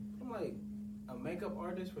like a makeup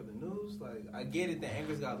artist for the news. Like, I get it, the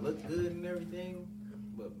anchors got look good and everything,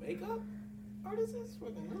 but makeup artists for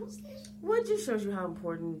the news station? What just shows you how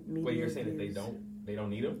important media is. Wait, you're saying that they don't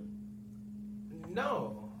need them?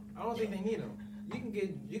 No, I don't think they need them.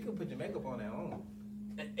 You can put your makeup on at home.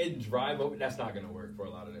 And drive over, that's not going to work for a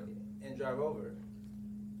lot of them. And drive over.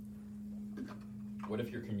 What if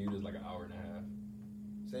your commute is like an hour and a half?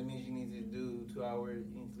 So that means you need to do 2 hours,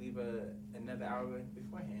 you need to leave another hour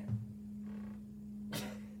beforehand.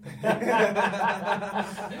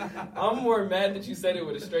 I'm more mad that you said it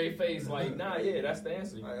with a straight face. Like, nah, yeah, that's the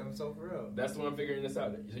answer. I'm so for real. That's when I'm figuring this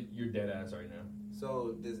out. You're dead ass right now.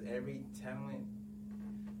 So does every talent?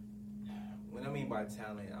 What I mean by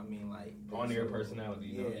talent, I mean like on-air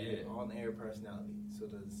personality. Yeah, on-air personality. So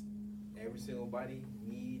does every single body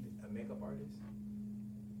need a makeup artist?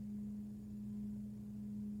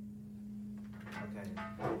 Okay,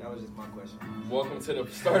 that was just my question. Welcome to the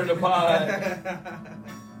start of the pod.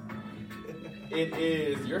 It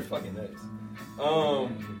is. You're fucking nuts.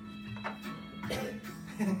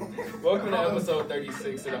 Welcome to episode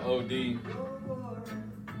 36 of the OD.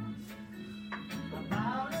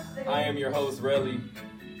 I am your host, Relly.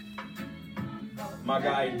 My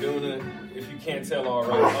guy, Duna, if you can't tell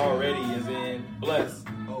already, is in. Bless.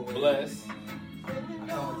 Bless. I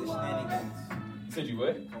come with the shenanigans. You said you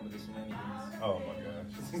what? Come with the shenanigans. Oh my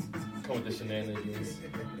gosh. Come with the shenanigans.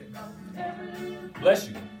 Bless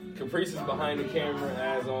you. Caprice is behind the camera,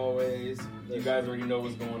 as always. You guys already know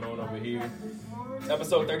what's going on over here.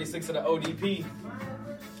 Episode 36 of the ODP.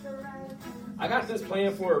 I got this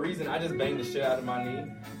playing for a reason. I just banged the shit out of my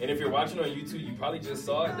knee. And if you're watching on YouTube, you probably just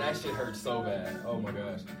saw it. That shit hurts so bad. Oh my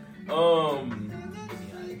gosh.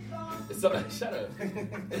 So shut up.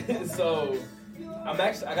 So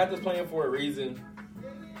I got this playing for a reason.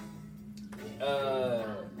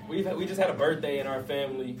 We just had a birthday in our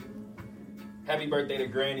family. Happy birthday to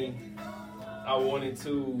Granny. I wanted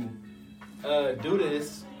to do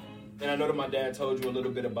this, and I know that my dad told you a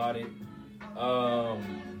little bit about it.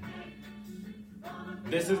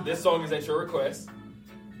 This song is at your request.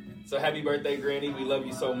 So happy birthday, Granny. We love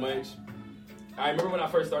you so much. I remember when I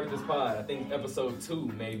first started this pod, I think episode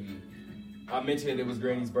 2 maybe, I mentioned it was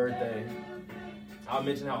Granny's birthday. I'll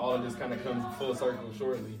mention how all of this kind of comes full circle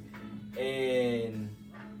shortly. And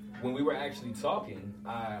when we were actually talking,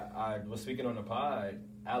 I was speaking on the pod.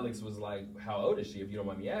 Alex was like, how old is she, if you don't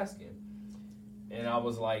mind me asking? And I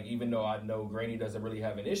was like, even though I know Granny doesn't really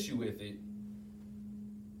have an issue with it,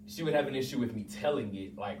 she would have an issue with me telling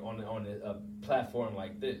it like on a platform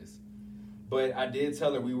like this. But I did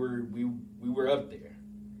tell her we were up there.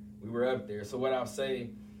 We were up there. So what I'll say,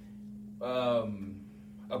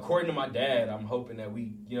 according to my dad, I'm hoping that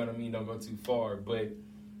we, you know what I mean, don't go too far. But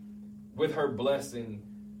with her blessing,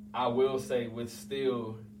 I will say, with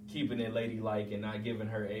still keeping it ladylike and not giving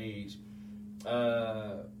her age,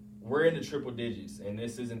 we're in the triple digits, and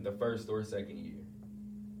this isn't the first or second year.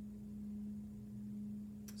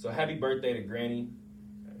 So happy birthday to Granny.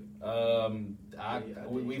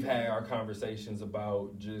 We've had our conversations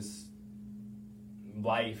about just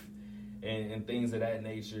life and things of that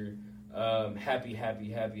nature. Happy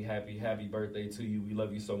birthday to you. We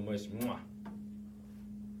love you so much. Mwah.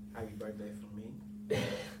 Happy birthday from me.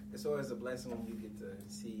 It's always a blessing when you get to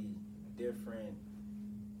see different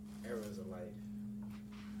eras of life.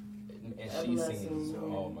 And she's seen,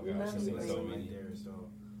 oh my gosh, she's seen so many. There, so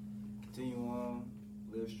continue on,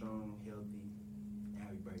 live strong, healthy.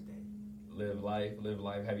 Happy birthday. Live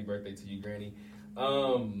life. Happy birthday to you, Granny.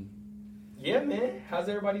 Yeah, man. How's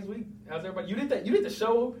everybody's week? How's everybody? You did the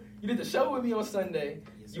show. You did the show with me on Sunday.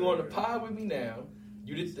 Yes, you on the pod with me now.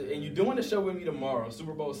 And you're doing the show with me tomorrow,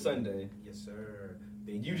 Super Bowl Sunday. Yes, sir.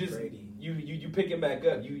 Big you just Brady. you picking back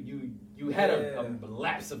up. You had a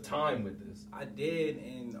lapse of time with this. I did,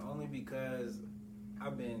 and only because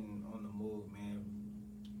I've been on the move, man.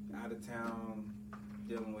 Out of town,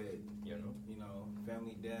 dealing with you know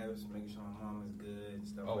family deaths, making sure my mom is good, and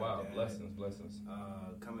stuff like that. Oh wow, blessings.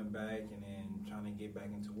 Coming back and then trying to get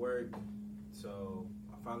back into work. So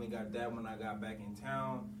I finally got that when I got back in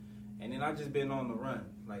town. And then I've just been on the run,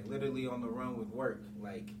 like literally on the run with work.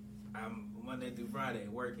 Like I'm Monday through Friday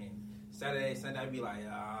working. Saturday, Sunday, I'd be like,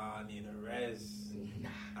 I need a rest.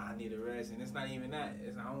 I need a rest. And it's not even that.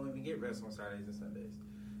 I don't even get rest on Saturdays and Sundays.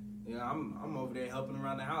 You know, I'm over there helping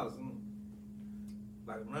around the house. I'm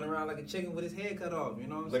like running around like a chicken with his head cut off. You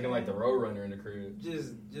know what I'm saying? Looking like the road runner in the crib.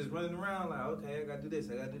 Just running around like, okay, I got to do this,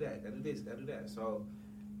 I got to do that, got to do this, got to do that. So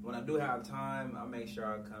when I do have time, I make sure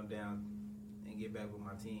I come down and get back with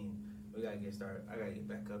my team. We gotta get started. I gotta get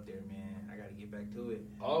back up there, man. I gotta get back to it.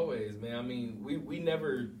 Always, man. I mean, we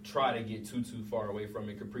never try to get too far away from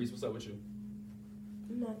it. Caprice, what's up with you?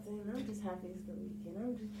 Nothing. I'm just happy it's the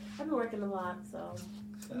weekend. I've been working a lot, so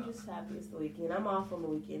I'm just happy it's the weekend. I'm off on the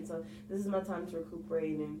weekend, so this is my time to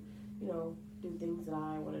recuperate and, do things that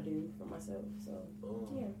I want to do for myself. So,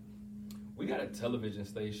 yeah. We got a television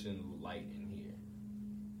station light in here.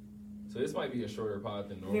 So this might be a shorter pod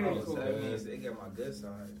than normal. Very cool. That means they got my good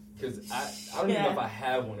side. Because I don't even know if I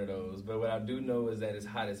have one of those, but what I do know is that it's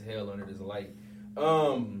hot as hell under this light.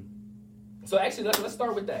 So actually, let's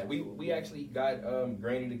start with that. We actually got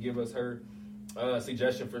Granny to give us her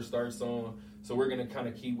suggestion for start song, so we're gonna kind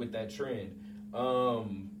of keep with that trend.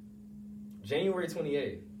 January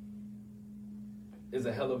 28th is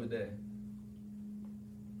a hell of a day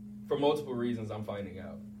for multiple reasons. I'm finding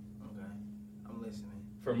out. Okay, I'm listening.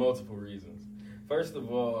 For multiple reasons. First of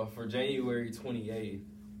all, for January 28th,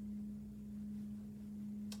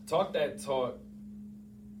 Talk That Talk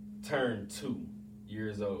turned 2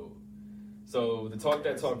 years old. So the Talk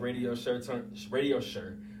That Talk radio show turned 2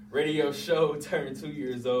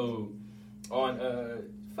 years old on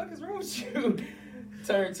fuck is wrong with you?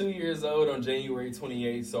 Turned 2 years old on January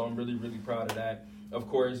 28th. So I'm really, really proud of that. Of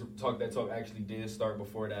course, Talk That Talk actually did start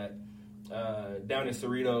before that down in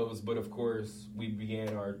Cerritos, but of course we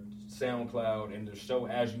began our SoundCloud and the show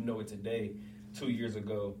as you know it today 2 years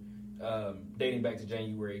ago, dating back to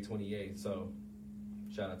January 28th. So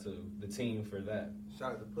shout out to the team for that.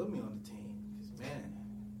 Shout out to put me on the team, 'cause man.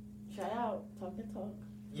 Shout out, Talk That Talk.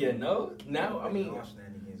 Yeah, no, now I mean, all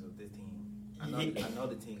shenanigans with this team. I know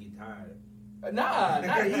the team get tired. Nah,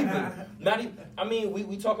 not even. I mean,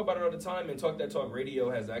 we talk about it all the time, and Talk That Talk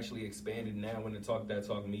Radio has actually expanded now into Talk That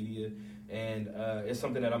Talk Media, and it's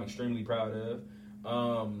something that I'm extremely proud of.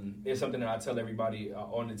 It's something that I tell everybody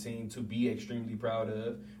on the team to be extremely proud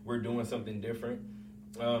of. We're doing something different.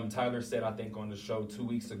 Tyler said, I think on the show 2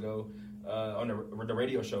 weeks ago, on the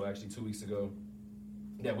radio show actually 2 weeks ago,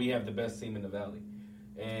 that we have the best team in the Valley.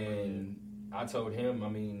 And I told him, I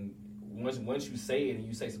mean, once you say it and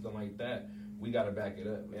you say something like that, we got to back it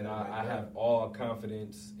up. And I have all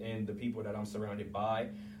confidence in the people that I'm surrounded by.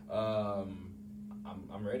 I'm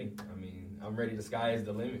ready. I mean, I'm ready. The sky is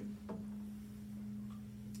the limit.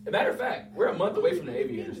 As a matter of fact, we're a month away from the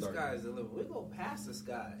Aviator The starting. sky is the limit. We're going past the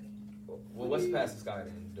sky. Well, what's past the sky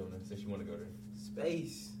then, Duna, since you want to go there?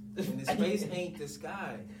 Space. And the space ain't the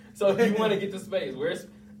sky. So if you want to get to space, where's...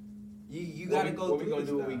 You got to go through What we going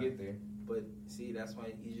to do the when we sky. get there? But see, that's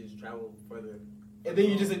why you just travel further. And then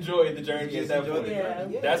you just enjoy the journey You at just that enjoy point. the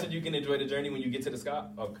journey. Yeah. That's when you can enjoy the journey when you get to the sky?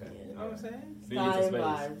 Okay. You know what I'm saying? Then you get to Sky space.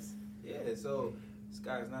 vibes. Yeah, so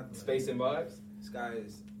sky is not the Space and vibes? Sky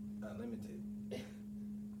is unlimited.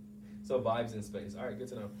 So vibes in space. All right, good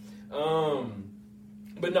to know.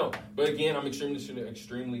 But again, I'm extremely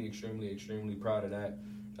proud of that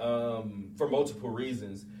for multiple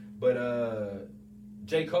reasons. But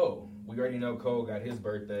J. Cole, we already know Cole got his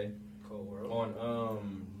birthday Cold world.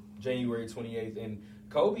 on January 28th. And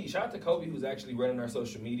Kobe, shout out to Kobe, who's actually running our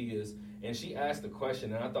social medias. And she asked a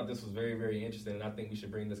question, and I thought this was very, very interesting, and I think we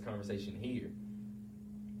should bring this conversation here.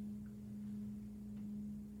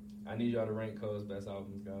 I need y'all to rank Cole's best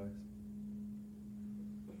albums, guys.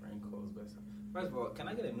 Rank Cole's best. First of all, can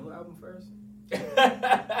I get a new album first?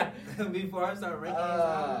 Before I start ranking his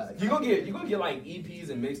albums? you gonna get like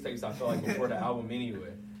EPs and mixtapes, I feel like, before the album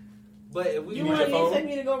anyway. But if we You need want your phone? to take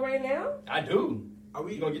me to go right now? I do. Are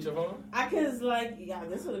we You gonna get your phone? This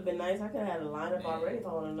would have been nice. I could have had a lineup already if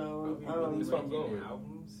I want to know. This what I'm going with.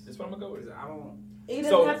 albums? This what I'm gonna go with. Because I don't. It doesn't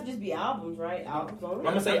So- have to just be albums, right? Albums only. I'm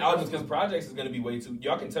gonna say albums because projects is gonna be way too.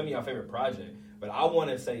 Y'all can tell me your favorite project, but I want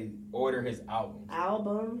to say order his albums.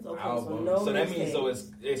 Albums. Okay, Albums. so no. So that means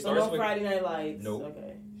mixtapes. it So starts no with Friday Night Lights. Nope.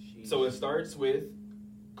 Okay. so it starts with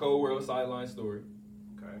Cold World Sideline Story,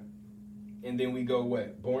 Okay. and then we go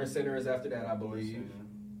what? Born Center is after that, I believe.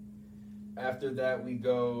 After that we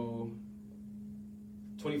go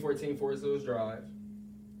 2014 Forest Hills Drive.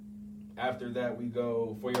 After that we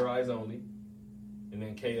go For Your Eyes Only, and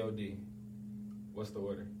then KOD. What's the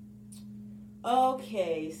order?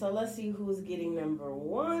 Okay, so let's see who's getting number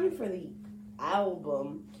one for the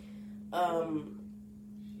album.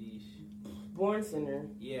 Sheesh. Born Center.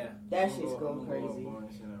 Yeah. That I'm shit's gonna going go crazy. Born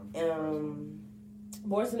Center.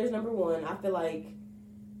 Born Center's number one. I feel like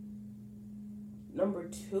number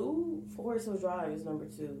two, Forest Hills Drive is number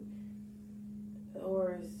two.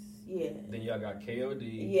 Then y'all got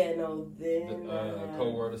KOD. Yeah, no, then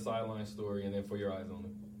Cold World, A Sideline Story, and then For Your Eyes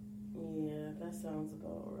Only. Yeah, that sounds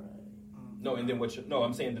about right. No, and then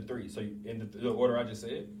I'm saying the three. So in the order I just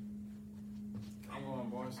said. I'm going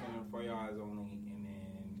Born Center, For Your Eyes Only, and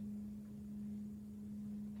then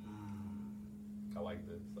like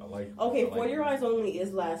this. I like. Okay, I like For Your this. Eyes Only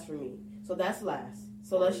is last for me. So that's last.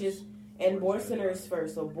 So let's just and Born Sinner is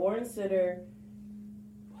first. So Born Sinner.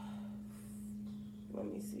 Let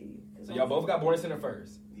me see. So y'all both got Born Sinner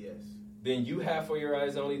first. Yes. Then you have For Your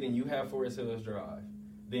Eyes Only. Then you have Forest Hills Drive.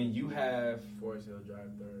 Then you have Forest Hill Drive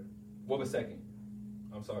third. what was second?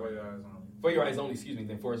 I'm sorry. For Your Eyes Only. For Your Eyes Only. Excuse me.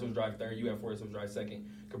 Then Forest Hills Drive third. You have Forest Hills Drive second.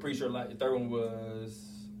 Caprice, your third one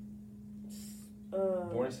was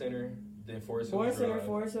Born Sinner. Then Forest Hills Born Drive. Sinner,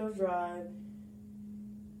 Forest Hills Drive,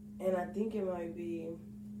 and I think it might be.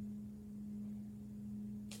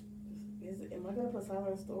 Am I gonna put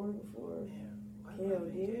Silent Story before KOD?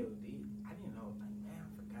 KOD. I didn't know. Like, man,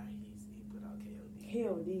 I forgot he put out KOD.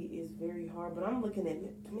 KOD is very hard, but I'm looking at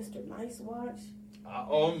Mr. Nice Watch.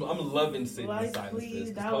 I'm loving Sitting Like, in Silence. please,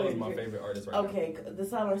 This that Cole is was my great. favorite artist right now. Okay, the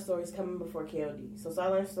Silent Story is coming before KOD. So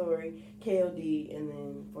Silent Story, KOD, and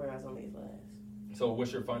then For Your Eyes Only is last. So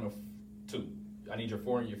what's your final two? I need your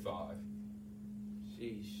 4 and your 5.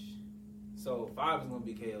 Sheesh. So 5 is gonna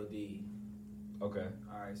be KOD. Okay.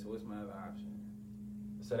 All right. So what's my other option?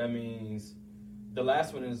 So that means the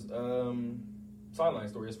last one is Sideline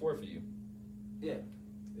Story is 4 for you. Yeah.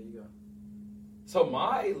 There you go. So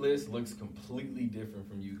my list looks completely different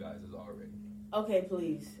from you guys' already. Okay,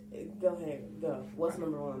 please go ahead. Go. What's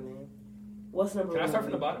number one, man? What's number Can one? I start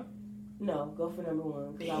from the bottom? No, go for number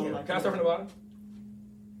one. 'Cause I would Damn. like Can I to start from know. the bottom?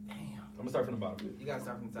 Damn. I'm gonna start from the bottom. You gotta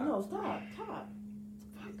start from the top. No, stop. Top.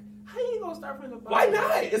 How you gonna start from the bottom? Why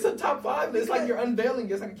not? It's a top 5. It's like you're unveiling.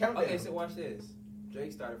 It's like a countdown. Okay, so watch this.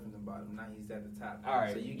 Drake started from the bottom. Now he's at the top. All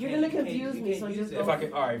right. So you You're can't- gonna you can't- confuse you me, can't so use just it. go. If I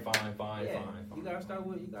can, all right, fine. Yeah. fine. You gotta start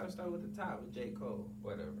with the top with J. Cole.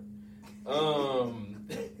 Whatever.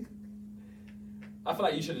 I feel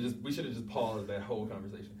like we should have just paused that whole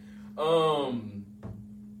conversation.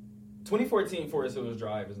 2014 Forest Hills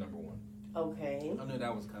Drive is number 1. Okay. I knew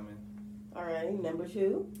that was coming. All right. Number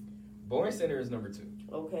 2. Born Center is number 2.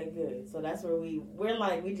 Okay, good. So that's where we're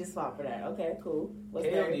like we just fought for that. Okay, cool. What's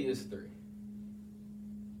KOD third? is 3.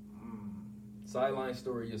 Sideline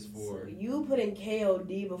Story is 4. So you put in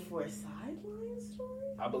KOD before Sideline Story?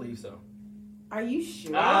 I believe so. Are you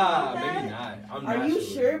sure about that? Maybe not. I'm Are not you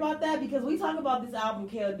sure about that? Because we talk about this album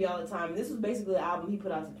KOD all the time. This was basically the album he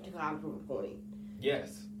put out to kind of prove a point.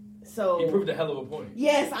 Yes. So He proved a hell of a point.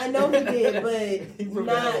 yes, I know he did, He but proved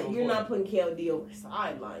a hell of a you're point. not putting KOD over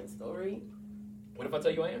Sideline Story. What if I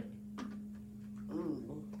tell you I am?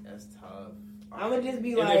 That's tough. I'm gonna just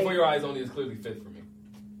be And like, then For Your Eyes Only is clearly 5th for me.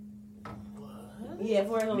 yeah,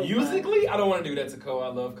 for him. Musically, I don't want to do that to Cole. I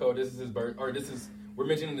love Cole. This is his we're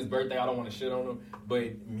mentioning his birthday. I don't want to shit on him.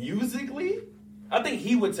 But musically, I think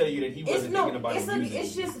he would tell you that he wasn't thinking about it musically.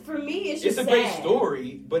 It's just for me. It's It's just a great sad.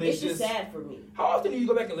 story, but it's just sad for me. How often do you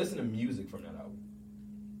go back and listen to music from that album?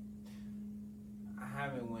 I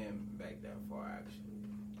haven't went back that far actually.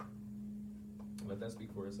 Let that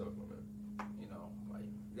speak for itself, my man. You know, like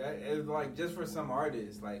that. It's like just for some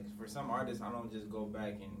artists. Like for some artists, I don't just go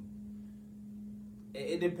back and.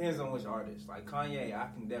 It depends on which artist. Like Kanye, I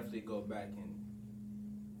can definitely go back and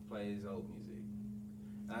play his old music.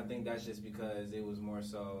 And I think that's just because it was more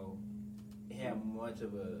so. It had much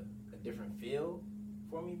of a different feel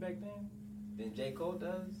for me back then than J. Cole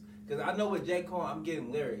does. Because I know with J. Cole, I'm getting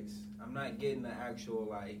lyrics. I'm not getting the actual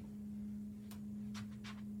like.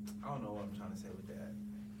 I don't know what I'm trying to say with that.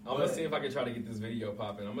 I'm gonna see if I can try to get this video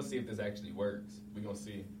popping. I'm gonna see if this actually works. We're gonna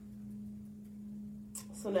see.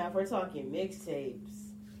 So now, if we're talking mixtapes,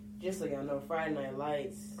 just so y'all know, Friday Night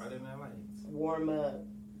Lights, Warm Up.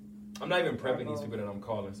 I'm not even prepping these people that I'm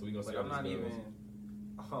calling, so we're gonna see But how I'm this not goes. even.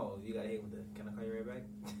 Oh, you got hit with the. Can I call you right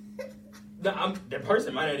back? No, that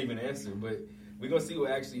person might not even answer, but we're gonna see what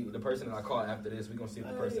actually the person that I call after this. We're gonna see if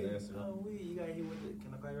the person answers. Oh, you got hit with the.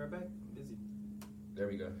 Can I call you right back? I'm busy. There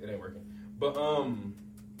we go. It ain't working. But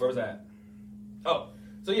where was that? Oh,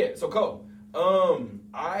 so yeah. So Cole,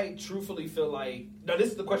 I truthfully feel like now this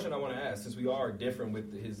is the question I want to ask since we are different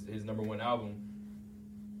with his number 1 album.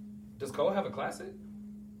 Does Cole have a classic?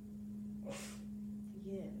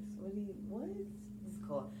 Yes. What is this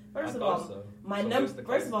called? First I of all, thought so. my So number. what's the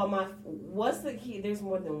First of all, classic? what's the key? There's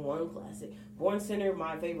more than one classic. Born Center,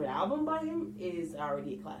 my favorite album by him, is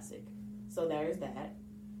already a classic. So there's that.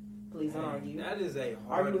 Please don't argue. That is a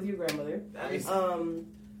hard. Argue with your grandmother. That is. And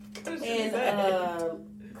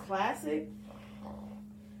classic.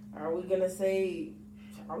 Are we gonna say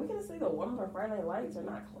the one for Friday Night Lights are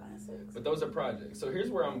not classics? But those are projects. So here's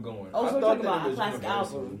where I'm going. Oh, so we're thought talking that it about a was classic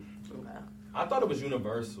universal. album. Okay. I thought it was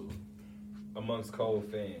universal amongst Cole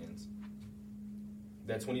fans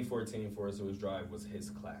that 2014 Forest Hills Drive was his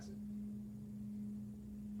classic.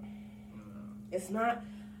 It's not.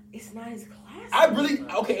 it's not as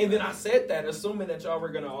classic. Okay, and then I said that assuming that y'all were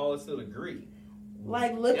gonna all still agree.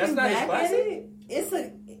 Like looking back at it, it's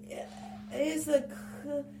a.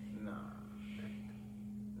 Nah.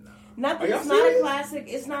 Not that it's not a classic.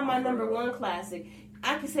 It's not my number one classic.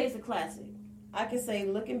 I can say it's a classic. I can say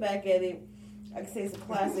looking back at it, I can say it's a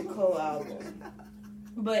classic Cole album.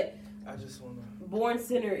 But I just wanna. Born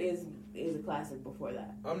Sinner is a classic before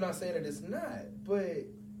that. I'm not saying that it's not, but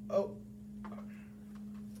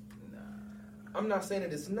I'm not saying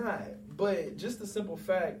that it's not, but just the simple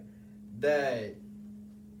fact that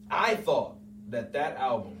I thought that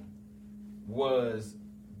album was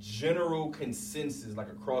general consensus, like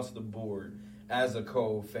across the board, as a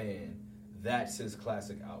Cole fan, that's his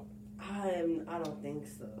classic album. I don't think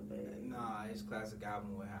so, but nah, his classic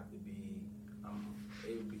album would have to be.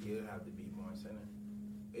 It would have to be Born Sinner.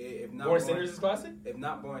 If not Born Sinner is his classic. If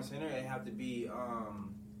not Born Sinner, it'd have to be.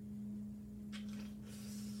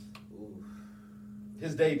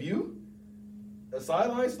 His debut, A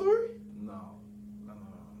Sideline Story. No.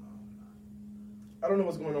 I don't know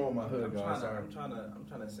what's going on with my hood, guys. I'm trying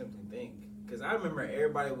to simply think, because I remember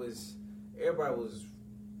everybody was.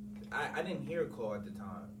 I didn't hear Cole at the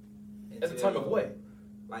time. At the time of what?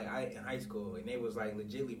 Like in high school, and they was like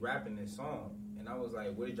legitly rapping this song, and I was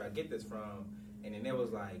like, "Where did y'all get this from?" And then they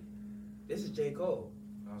was like, "This is J. Cole."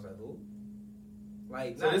 And I was like, "Who?"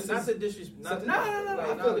 Like, so not to disrespect. No.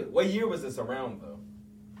 I feel it. What year was this around though?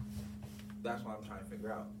 That's what I'm trying to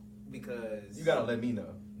figure out, because you gotta let me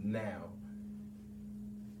know now.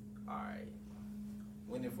 All right.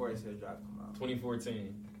 When did Forest Hill Drive come out?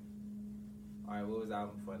 2014. All right. What was the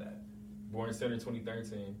album before that? Born Sinner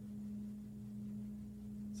 2013.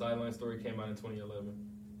 Sideline Story came out in 2011.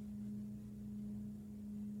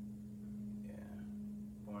 Yeah.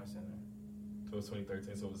 Born Sinner. So it was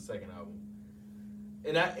 2013. So it was the second album.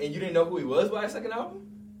 And you didn't know who he was by the second album?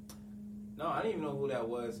 No, I didn't even know who that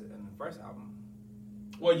was in the first album.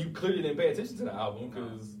 Well, you clearly didn't pay attention to the album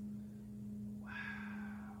because.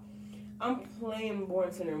 I'm playing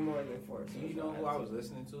Born Sinner more than Forest. Do you know who I was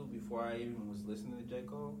listening to before I even was listening to J.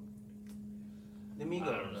 Cole? The Migos.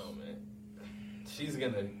 I don't know, man. She's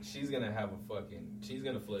gonna have a fucking. She's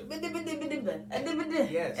gonna flip. Yes,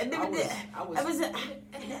 I was in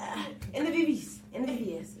the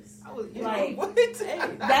BBS. I was like, what?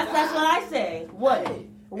 Hey, that's what I say. What?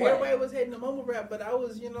 Everybody was hating the mumble rap, but I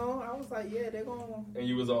was like, yeah, they're gonna. And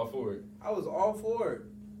you was all for it. I was all for it.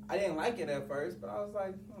 I didn't like it at first, but I was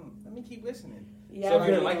like, let me keep listening. Yeah, so if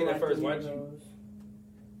you didn't like it at first, why'd you?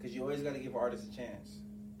 Because you always got to give an artist a chance.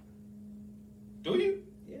 Do you?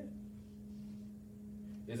 Yeah.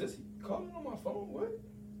 Is this calling on my phone? What?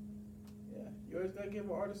 Yeah, you always got to give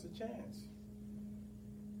an artist a chance.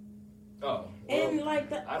 Oh. Well, and like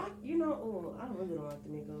that, I really don't like the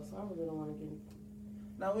Migos, so I really don't want to get.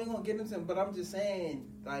 Now we ain't gonna get into it, but I'm just saying,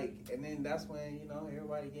 like, and then that's when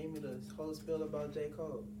everybody gave me the whole spiel about J.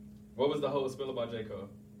 Cole. What was the whole spiel about J. Cole?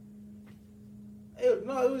 It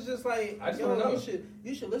was just like, I just wanna know.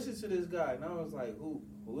 you should listen to this guy. And I was like, who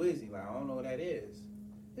is he? Like, I don't know who that is.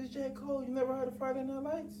 It's J. Cole. You never heard of Friday Night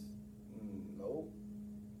Lights? Nope.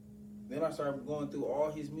 Then I started going through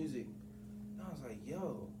all his music. And I was like,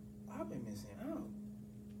 yo, I've been missing out.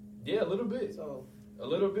 Yeah, a little bit. So. A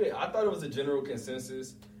little bit. I thought it was a general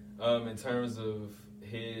consensus in terms of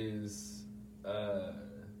his, I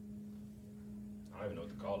don't even know what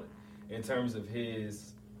to call it, in terms of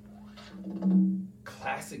his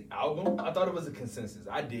classic album. I thought it was a consensus.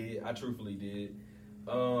 I truthfully did.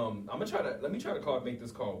 Let me try to make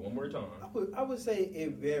this call one more time. I would say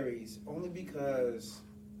it varies, only because.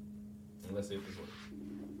 And let's see if this works.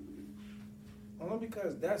 Only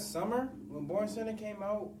because that summer, when Born Sinner came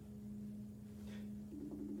out,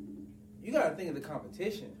 you gotta think of the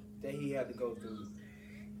competition that he had to go through.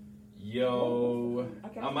 Yo,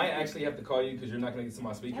 I might actually have to call you because you're not gonna get to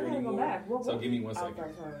my speaker anymore. Go back. So give me 1 second.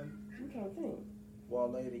 I'm trying to think. Wale,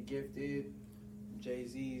 The Gifted,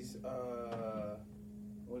 Jay-Z's,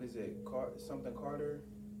 what is it? something Carter.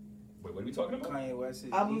 Wait, what are we talking about? Kanye West's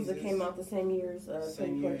albums Jesus. that came out the same year as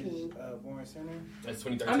 2014. Born Sinner. That's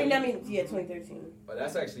 2013. I mean, 2013. But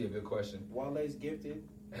that's actually a good question. Wale's Gifted.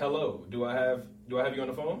 Hello, do I have you on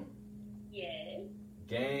the phone? Yes.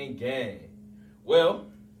 Gang. Well,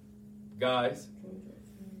 guys,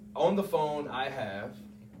 on the phone I have.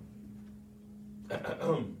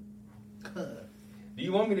 Do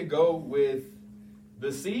you want me to go with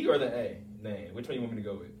the C or the A name? Which one do you want me to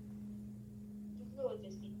go with?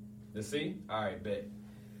 The C? All right, bet.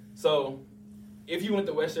 So, if you went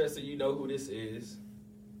to Westchester, you know who this is.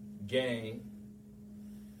 Gang.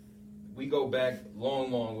 We go back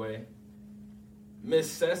long way.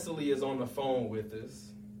 Miss Cecily is on the phone with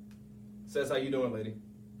us. Says, how you doing, lady?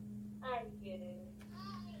 I'm good.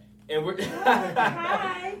 And we're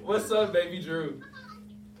Hi. What's up, baby Drew?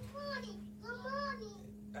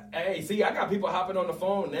 Hey, see, I got people hopping on the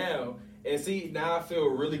phone now, and see, now I feel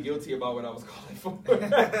really guilty about what I was calling for.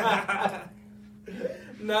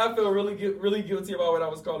 Now I feel really guilty about what I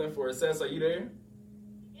was calling for. Sess, are you there?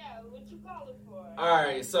 Yeah, what you calling for? All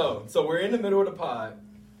right, so we're in the middle of the pod,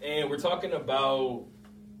 and we're talking about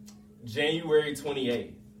January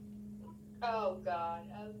 28th. Oh, God,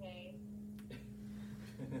 okay.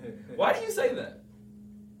 Why do you say that?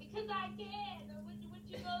 Because I can. What you gonna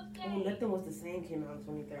say? Oh, Nothing Was the Same came out in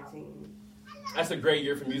 2013. That's a great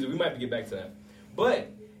year for music. We might get back to that.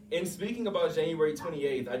 But in speaking about January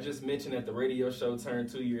 28th, I just mentioned that the radio show turned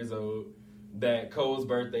 2 years old, that Cole's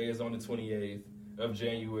birthday is on the 28th of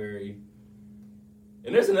January.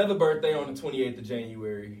 And there's another birthday on the 28th of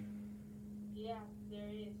January. Yeah, there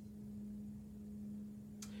is.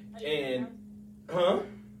 Huh?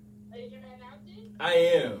 Are you gonna announce it? I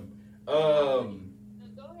am. Go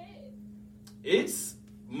ahead. It's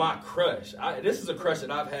my crush. This is a crush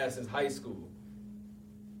that I've had since high school.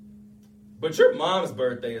 But your mom's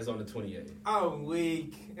birthday is on the 28th. I'm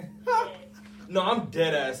weak. No, I'm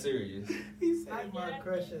dead ass serious. He said my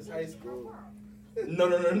crush is high school. No.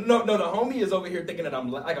 The homie is over here thinking that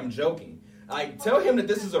I'm joking. Tell him that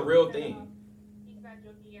this is a real thing. He's not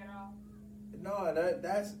joking at all. No,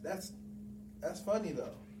 that's funny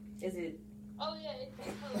though. Is it? Oh yeah, it's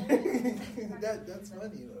hilarious. That's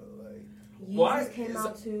funny though. Like, Why? Yeezus came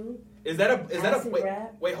out too. Is that a Acid wait?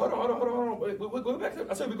 rap? Wait, hold on. Wait, we'll go back to.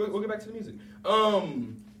 I said we'll get back to the music.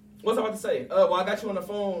 What's I about to say? Well, I got you on the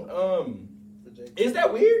phone. Is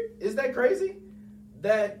that weird? Is that crazy?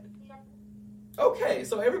 That okay?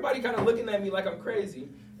 So everybody kind of looking at me like I'm crazy.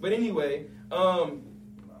 But anyway,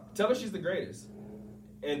 tell her she's the greatest,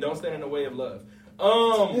 and don't stand in the way of love.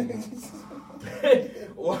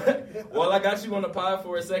 While I got you on the pod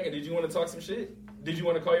for a second, did you want to talk some shit? Did you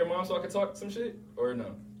want to call your mom so I could talk some shit, or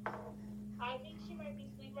no? I think she might be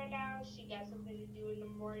asleep right now. She got something to do in the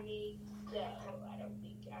morning, so I don't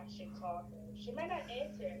think I should call her. She might not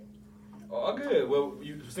answer. Oh, good. Well,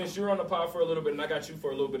 since you're on the pod for a little bit and I got you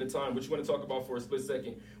for a little bit of time, what you want to talk about for a split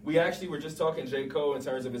second? We actually were just talking J. Cole in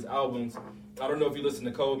terms of his albums. I don't know if you listen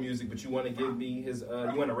to Cole music, but you want to give me his,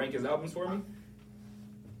 you want to rank his albums for me?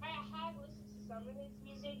 I have listened to some of his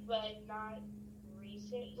music, but not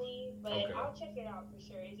recently. But Okay. I'll check it out for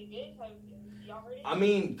sure. Is it good? Have y'all heard it? I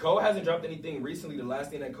mean, Cole hasn't dropped anything recently. The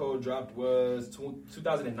last thing that Cole dropped was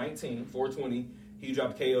 2019, 420. He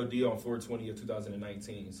dropped KOD on 420 of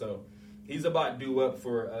 2019. So he's about due up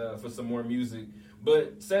for some more music.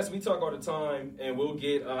 But Sess, we talk all the time, and we'll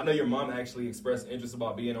get. I know your mom actually expressed interest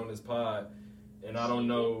about being on this pod, and I don't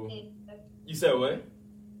know. You said what?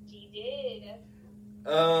 She did.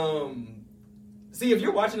 See, if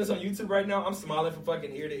you're watching this on YouTube right now, I'm smiling from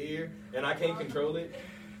fucking ear to ear, and I can't control it.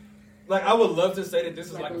 Like, I would love to say that this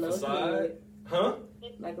is like a facade. Kid. Huh?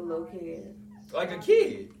 Like a little kid. Like a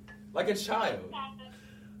kid. Like a child.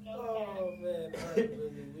 oh man, I'm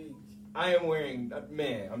really weak. I am wearing,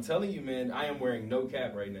 man, I'm telling you, man, I am wearing no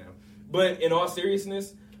cap right now. But in all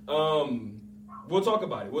seriousness, we'll talk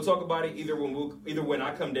about it. We'll talk about it either when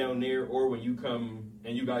I come down there or when you come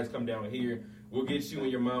and you guys come down here. We'll get you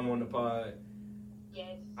and your mom on the pod.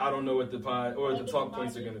 Yes. I don't know what the pod or the talk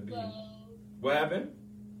points are going to be. What happened?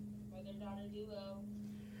 Mother-daughter duo.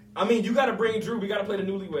 I mean, you got to bring Drew. We got to play the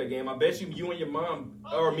newlywed game. I bet you and your mom,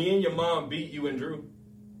 or me and your mom beat you and Drew.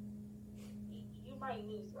 You might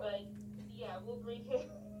lose, but yeah, we'll bring him.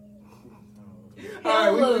 All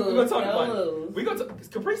right, we're going to talk He'll about it. lose. We're going to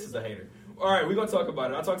Caprice is a hater. All right, we're going to talk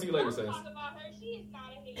about it. I'll talk to you later, Don't sis. talk about her. She is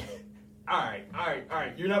not a hater. All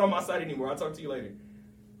right. You're not on my side anymore. I'll talk to you later.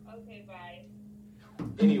 Okay, bye.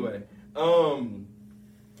 Anyway,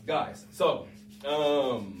 guys, so,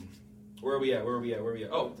 where are we at? Oh,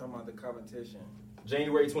 Talking about the competition.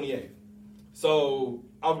 January 28th. So,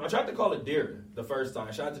 I tried to call Adira the first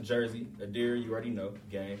time. Shout out to Jersey. Adira, you already know,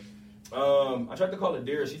 gang. I tried to call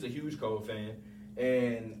Adira. She's a huge Cole fan.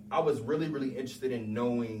 And I was really, really interested in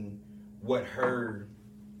knowing what her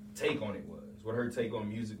take on it was. What her take on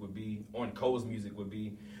music would be, on Cole's music would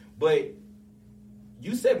be. But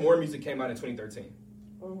you said more music came out in 2013.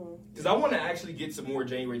 Because I want to actually get some more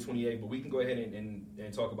January 28th, but we can go ahead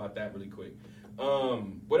and talk about that really quick.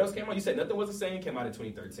 What else came out? You said Nothing Was the Same came out in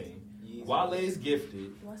 2013. Yeezus. Wale's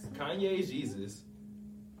Gifted. Kanye's Jesus.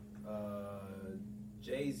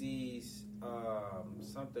 Jay-Z's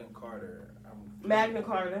something Carter. Magna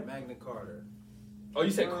Carta. Magna Carta. Oh,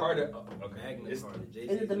 you said Carter. Oh, okay. Magna Carta.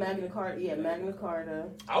 Is it the Magna Carta? Yeah, Magna Carta.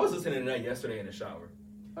 I was listening to that yesterday in the shower.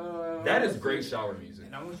 That is great shower music.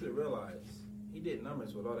 And I want you to realize he did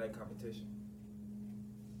numbers with all that competition.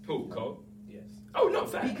 Who, Cole? Yes. Oh, no,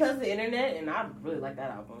 facts. Because of the internet, and I really like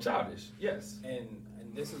that album. Childish, yes. And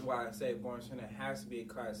this is why I say Born Sinner has to be a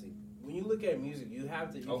classic. When you look at music, you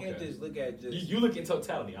have to. You can't just look at just. You look in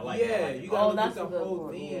totality. I like that. Yeah, you gotta look at the whole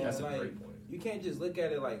point. thing. Yeah. That's a like, great point. You can't just look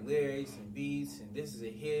at it like lyrics and beats and this is a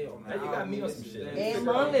hit on the Hey, you got me on some shit. And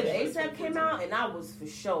Long Live ASAP came out, and I was for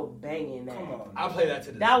sure banging that. Come on. I'll play that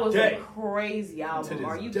to this That was day. a crazy album.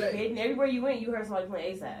 Are you kidding? Everywhere you went, you heard somebody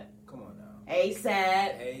playing ASAP. Come on now.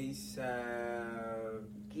 ASAP. ASAP.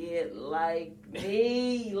 Get like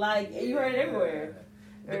me. Like, you heard it everywhere.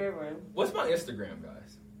 Everywhere. What's my Instagram,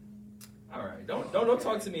 guys? All right, don't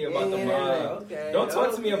talk to me about the mob. Okay, don't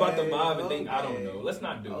talk to me about the mob and think I don't know. Let's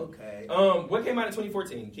not do it. Okay. What came out in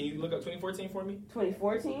 2014? Can you look up 2014 for me?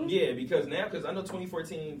 2014? Yeah, because I know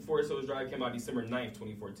 2014 Forest Hills Drive came out December 9th,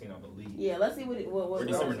 2014, I believe. Yeah, let's see what or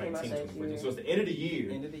December came 19th, out that 2014. year. So it's the end of the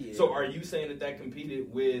year. End of the year. So are you saying that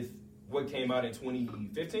competed with what came out in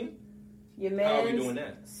 2015? Your man. How are we doing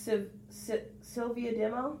that? Sylvia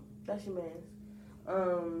Demo? That's your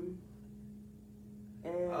man.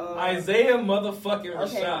 And Isaiah motherfucking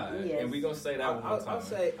Rashad. Okay, yes. And we gonna say that one more time.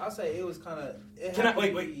 I'll say it was kind of.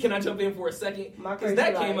 Can I jump in for a second? My Because Crazy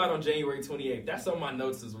that Life. came out on January 28th. That's on my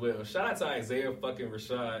notes as well. Shout out to Isaiah fucking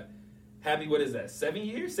Rashad. Happy, what is that? 7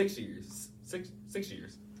 years? 6 years? 6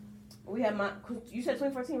 years. we had you said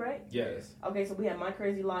 2014, right? Yes. Okay, so we had My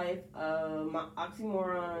Crazy Life, my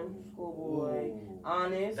Oxymoron, Schoolboy,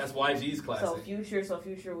 Honest. That's YG's classic. So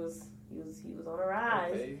Future was he was on a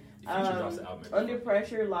rise. Okay. Future drops the album. Under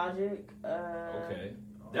Pressure, Logic. Okay.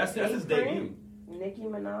 That's Pink his Print, debut. Nicki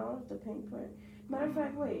Minaj, the Pink Print. Matter of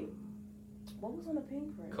fact, wait. What was on the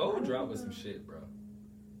Pink Print? Cole dropped with some shit, bro.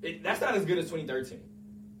 That's not as good as 2013.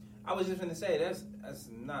 I was just gonna say that's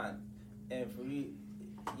not. And for me,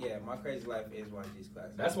 yeah, My Crazy Life is YG's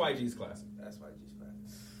classic. That's YG's classic. That's YG's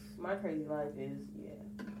classic. My Crazy Life is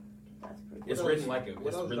that's pretty. It's written like a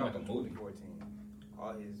movie. 2014.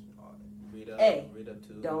 All his Rita, Hey, Rita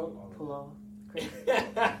 2. Don't pull off. Crazy.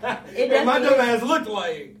 And my dumb ass looked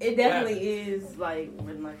like It definitely is like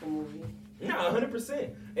written like a movie. No, 100%.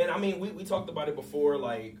 And I mean, we talked about it before,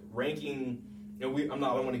 like ranking. And I don't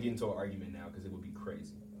want to get into an argument now because it would be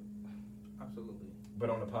crazy. Absolutely. But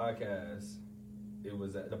on the podcast, it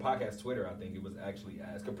was the podcast Twitter. I think it was actually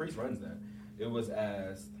asked. Caprice runs that. It was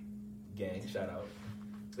asked. Gang, shout out.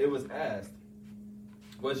 It was asked,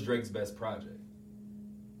 what's Drake's best project?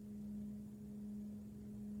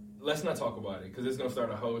 Let's not talk about it because it's gonna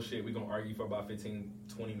start a whole shit. We're gonna argue for about 15,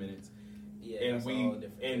 20 minutes. Yeah,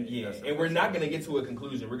 And we're not gonna get to a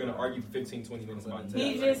conclusion. We're gonna argue for 15, 20 minutes about that.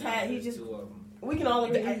 He just. Two of them. We can all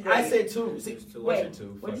agree. I said two. See, Two. what's Wait, your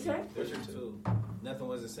two? what'd you say? What's your two? Two. Nothing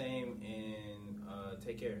was the same in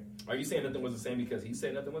Take Care. Are you saying nothing was the same because he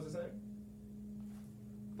said nothing was the same?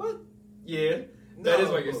 What? Yeah. That is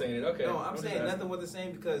why you're saying it. Okay. No, I'm saying nothing was the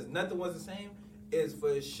same because nothing was the same is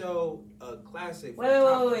for show a classic. Wait.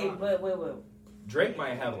 Drake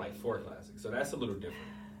might have like 4 classics, so that's a little different.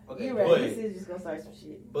 Okay, You're right. but- This is just gonna start some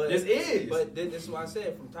shit. But This is. But this is why I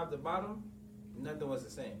said from top to bottom, nothing was the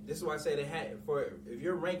same. This is why I said it had if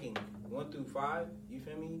you're ranking 1 through 5, you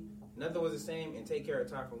feel me? Nothing was the same, and Take Care of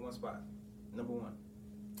tied for 1 spot, number 1.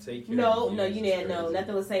 Take Care. No, is you didn't. crazy. No,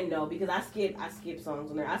 nothing was the same. No, because I skip songs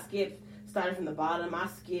on there. I skipped starting from the bottom. I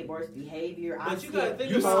skip Worst Behavior. But you gotta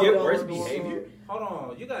think You about skip it. Worst Behavior? Hold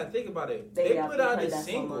on, you gotta think about it. They They put out played a that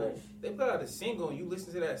so single. much. They put out a single, and you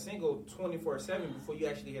listen to that single 24/7 before you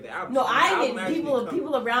actually hear the album. No, So the I album didn't. actually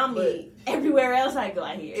People around me, everywhere else I go,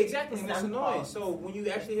 I hear. Exactly, and It's that's not annoying. pause. So when you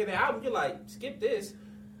actually hear the album, you're like, skip this.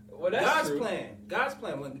 Well, that's God's true. plan. God's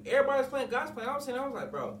plan. When everybody's playing God's plan, I was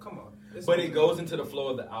like, bro, come on. This But is- it goes into the flow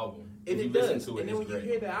of the album. And If it you listen does. to it, And then when it's you great.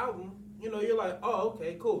 hear the album, you're like, oh,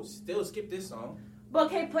 okay, cool. Still skip this song. But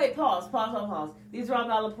okay, pause. These are all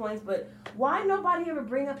valid points, but why nobody ever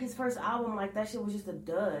bring up his first album like that shit was just a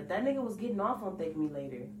dud? That nigga was getting off on Thank Me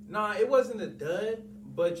Later. Nah, it wasn't a dud,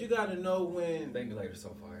 but you got to know when. Thank you later so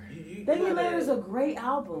far. Thank Me Later is a great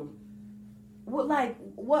album. What?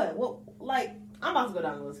 I'm about to go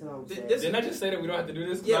down the list because I'm upset. Didn't I just say that we don't have to do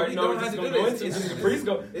this? Yeah, I already we know don't what have this to is do going to this.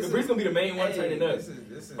 go into. This is- Caprice going to be the main one turning up. This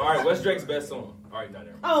is All right, what's Drake's best song? All right, down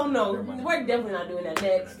there. Oh no, Never mind. we're definitely not doing that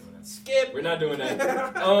next. Skip. We're not doing that.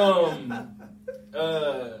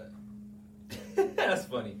 That's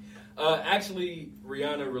funny. Actually,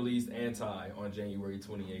 Rihanna released Anti on January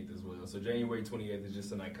 28th as well. So January 28th is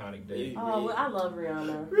just an iconic day. Oh, well, I love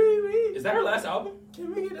Rihanna. Is that her last album?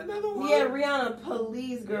 Can we get another one? Yeah, Rihanna,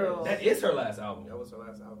 Police Girl. That is her last album. That was her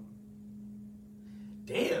last album.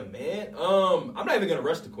 Damn, man. I'm not even gonna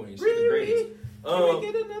rush the Queen. She's the greatest. Can we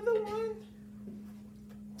get another one?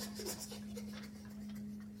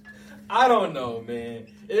 I don't know, man.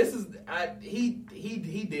 He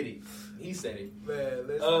did it. He said it. Man,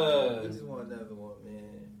 listen, we just want another one,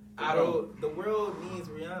 man. The world needs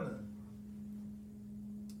Rihanna.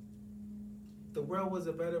 The world was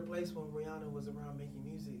a better place when Rihanna was around making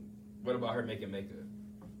music. What about her making makeup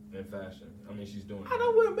and fashion? I mean, she's doing. I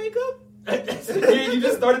don't wear makeup. Yeah, you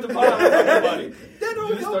just started the pod by talking about it. That don't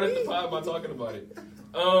You just started me. the pod by talking about it.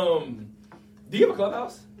 Do you have a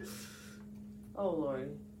Clubhouse? Oh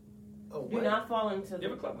Lord. Oh, Do what? not fall into Do you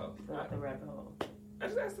have a Clubhouse? the rabbit hole. I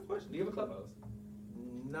just asked the question. Do you have a Clubhouse?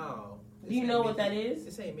 No. Do you know what that is?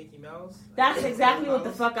 This ain't Mickey Mouse. That's exactly what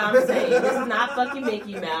the fuck I'm saying. This is not fucking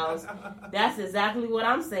Mickey Mouse. That's exactly what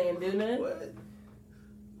I'm saying, Duna. What?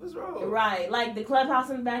 What's wrong? Right, like the clubhouse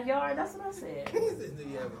in the backyard. That's what I said. Do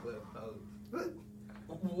you have a Clubhouse? What?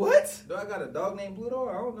 What? Do I got a dog named Pluto?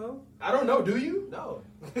 I don't know. I don't know. Do you? No.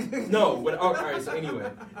 No. But all right. So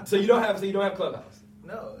anyway, so you don't have Clubhouse.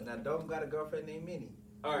 No, and I don't got a girlfriend named Minnie.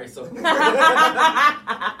 All right. So.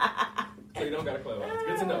 So you don't got a Clubhouse.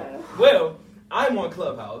 Good to know. Well, I'm on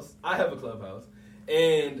Clubhouse. I have a Clubhouse,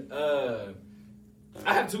 and I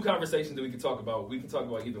have two conversations that we can talk about. We can talk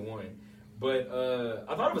about either one, but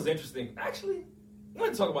I thought it was interesting. Actually, I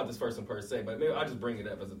want to talk about this person per se, but maybe I'll just bring it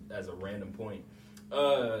up as a random point.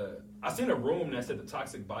 I seen a room that said the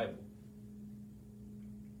Toxic Bible,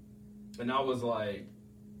 and I was like,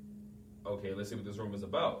 okay, let's see what this room is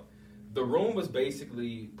about. The room was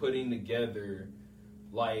basically putting together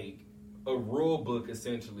like a rule book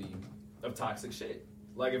essentially of toxic shit.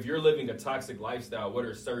 Like if you're living a toxic lifestyle, what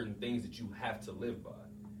are certain things that you have to live by?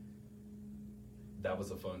 That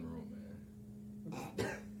was a fun room, man.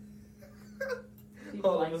 People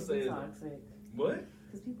All like I'm to saying be is- toxic. What?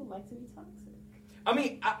 Because people like to be toxic. I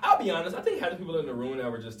mean, I'll be honest. I think half the people in the room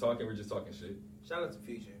that were just talking shit. Shout out to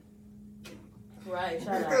Future. Right,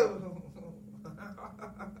 shout out.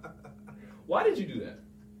 Why did you do that?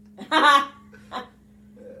 That's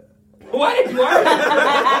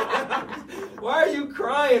Why are you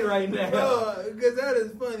crying right now? Because that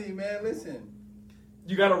is funny, man. Listen.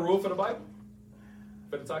 You got a rule for the Bible?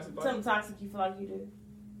 For the toxic Bible? something toxic you feel like you do.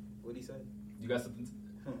 What'd he say? You got something?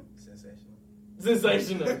 Sensational.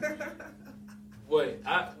 Sensational. Wait,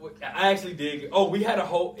 I actually did. Oh, we had a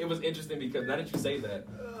whole. It was interesting because now that you say that,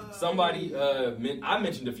 somebody I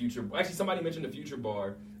mentioned the Future. Actually, somebody mentioned the Future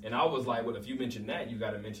bar, and I was like, well, if you mention that, you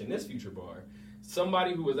got to mention this Future bar.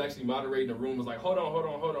 Somebody who was actually moderating the room was like, hold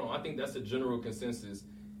on. I think that's the general consensus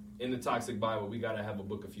in the Toxic Bible. We got to have a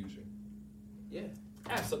book of Future. Yeah.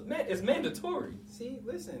 Absolutely, man, it's mandatory. See,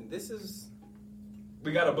 listen, this is.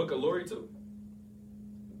 We got a book of Lori too.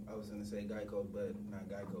 I was going to say Geico, but not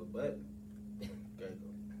Geico, but Geico.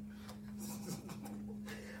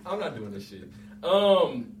 I'm not doing this shit.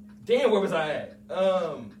 Damn, where was I at?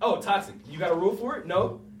 Oh, toxic. You got a rule for it?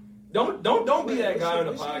 No. Don't be that guy on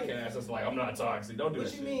the podcast that's like, I'm not toxic. Don't do that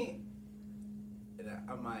What shit. you mean?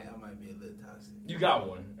 I might be a little toxic. You got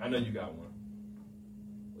one. I know you got one.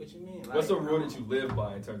 What you mean? What's the rule that you live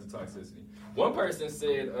by in terms of toxicity? One person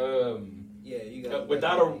said, yeah, you got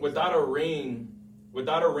without a ring,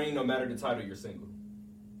 no matter the title, you're single.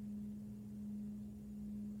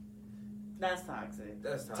 That's toxic.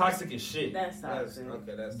 That's toxic. Toxic is shit. That's toxic.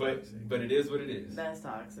 That's but toxic. but it is what it is. That's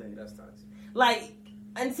toxic. That's toxic. Like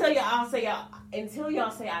until y'all say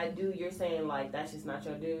I do, you're saying like that's just not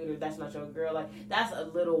your dude or that's not your girl. Like that's a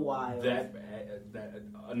little wild.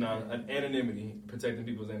 Anonymity, protecting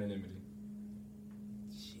people's anonymity.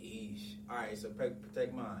 Sheesh. All right, so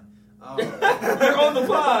protect mine. You're on the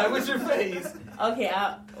pod with your face. Okay,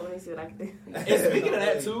 let me see what I can do. And speaking of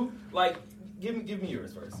that too, like give me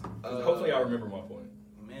yours first. Hopefully I'll remember my point.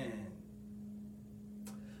 Man,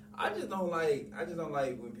 I just don't like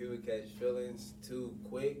when people catch feelings too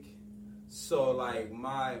quick. So like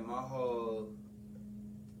my whole,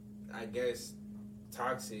 I guess,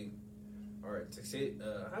 toxic or toxic.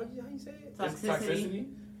 How you say it? Toxicity.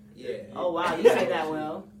 Yeah. Oh wow, you say that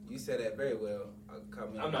well. You said that very well.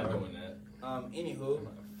 I'm not doing that. Anywho,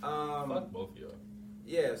 fuck both of y'all.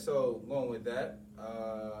 yeah. So going with that,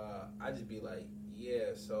 I just be like,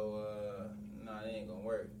 yeah. So nah, it ain't gonna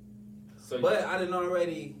work. But I didn't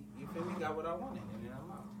already. You feel me? Got what I wanted, and then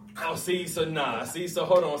I'm out. Oh, so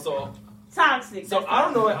hold on. So Toxic. So I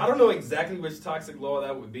don't know exactly which toxic law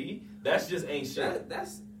that would be. That's just ain't shit.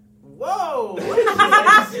 That's whoa.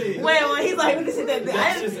 Wait, he's like, look at that.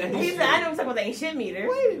 That's just ain't He shit. said, I know we're talking about the ain't shit meter.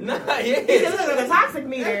 Wait a Nah, minute. yeah. He said, look at the toxic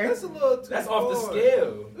meter. That's a little too That's off the far.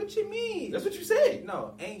 scale. What you mean? That's what you said.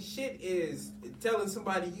 No, ain't shit is telling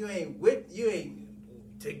somebody you ain't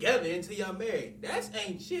together until y'all married. That's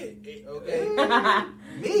ain't shit. Okay? Me.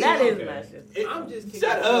 That is okay. not shit. I'm just kicking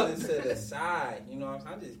Shut up. them to the side. You know what I'm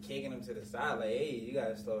saying? I'm just kicking them to the side. Like, hey, you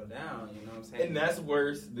gotta slow down. You know what I'm saying? And that's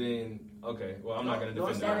worse than okay. Well, I'm not gonna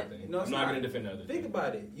defend the other thing. I'm not gonna defend the other thing. Think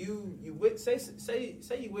about it. You with say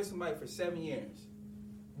you with somebody for 7 years,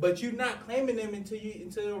 but you're not claiming them until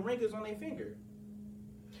the ring is on their finger.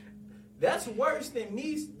 That's worse than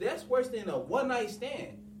me. That's worse than a one night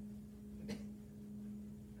stand.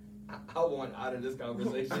 I want out of this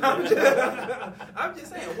conversation. I'm just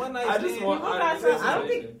saying, one night stand. I just want out of this conversation. I don't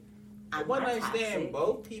think. One night stand,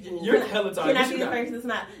 both people. You're hella toxic. Can I be the person that's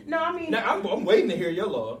not? No, I mean. Now, I'm waiting to hear your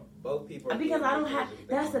law. Both people. Because I don't have.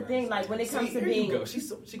 That's the thing. Like when it comes to here being. you go. She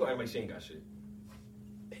gonna act like she ain't got shit.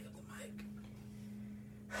 Pick up the mic.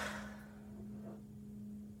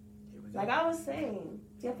 Like I was saying.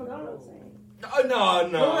 Yeah, I forgot what I was saying. No.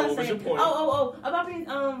 What What was your point? Oh, about being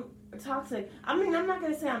toxic. I mean, I'm not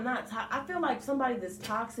gonna say I'm not toxic. I feel like somebody that's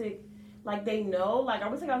toxic, like they know, like I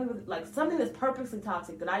would say like something that's purposely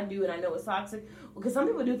toxic that I do and I know it's toxic. Because some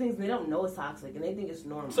people do things and they don't know it's toxic and they think it's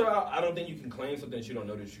normal. So I don't think you can claim something that you don't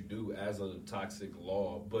know that you do as a toxic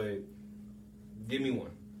law. But give me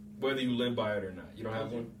one, whether you live by it or not. You don't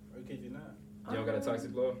have one. Or could you not? You don't got a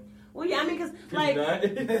toxic law. Well, yeah, I mean, because Could like you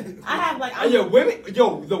not? I have like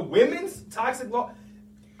the women's toxic law.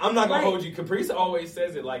 I'm not gonna Like- hold you. Caprice always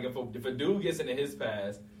says it like if a dude gets into his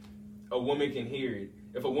past, a woman can hear it.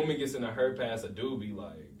 If a woman gets into her past, a dude be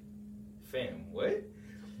like, "Fam, what?"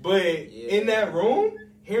 But in that room,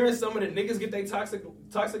 hearing some of the niggas get their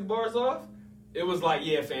toxic bars off, it was like,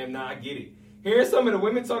 "Yeah, fam, nah, I get it." Hearing some of the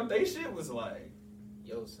women talk they shit was like,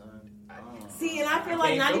 Yo, son. see, and I feel like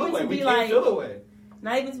can't not feel even away. to We be can't like. feel away.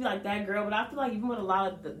 Not even to be like that girl, but I feel like even with a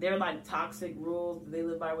lot of their like toxic rules that they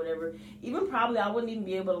live by, whatever. Even probably I wouldn't even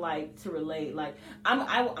be able to like to relate. Like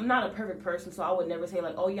I'm not a perfect person, so I would never say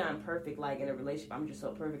like, oh yeah, I'm perfect. Like in a relationship, I'm just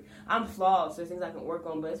so perfect. I'm flawed, so there's things I can work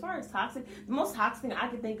on. But as far as toxic, the most toxic thing I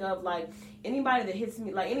can think of, like anybody that hits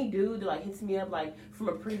me, like any dude that like hits me up like from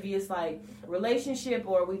a previous like relationship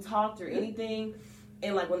or we talked or anything.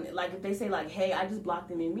 And like when like if they say like, hey, I just blocked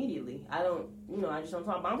them immediately. I don't, I just don't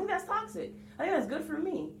talk. But I don't think that's toxic. I think that's good for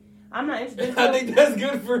me. I'm not interested. I think that's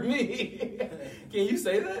good for me. Can you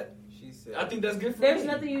say that? She said. I think that's good for There's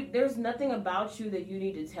me. there's nothing about you that you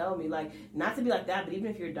need to tell me. Like not to be like that, but even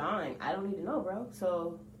if you're dying, I don't need to know, bro.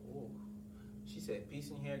 So. Ooh. She said, "Peace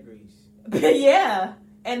and hair grease." Yeah,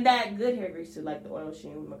 and that good hair grease too, like the oil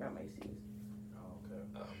sheen my grandma used to use. Oh,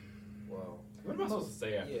 okay. Well. What am I supposed to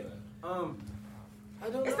say after that? I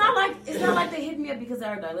don't It's know. not like they hit me up because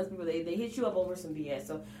they're done. Let's be real. They hit you up over some BS.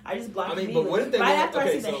 So I just blocked. I mean, them but what if they right want- after okay,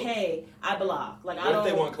 I see the so- hey, I block. Like I What don't.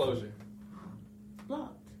 if they want closure?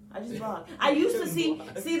 Blocked. I just blocked. I used to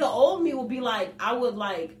see the old me would be like I would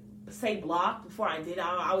like say blocked before I did.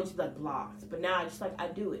 I would just be like blocked. But now I just like I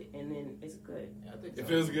do it and then it's good. I think It so.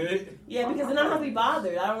 feels good. Yeah, because then I don't have to be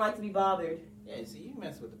bothered. I don't like to be bothered. Yeah, see, you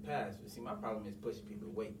mess with the past. But see, my problem is pushing people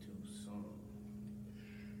way too soon.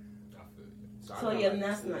 I feel you. So I yeah, like then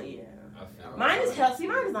that's to- not yeah. I feel you. Mine is healthy.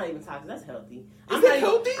 Mine is not even toxic. That's healthy. Is that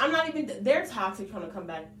healthy? I'm not even. They're toxic trying to come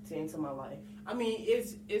back into my life. I mean,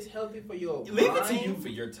 it's healthy for your Leave it to mind, you for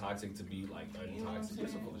your toxic to be like You know what I'm untoxic. You're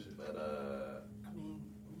so saying? full of shit. But I mean,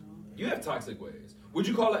 You have toxic ways. Would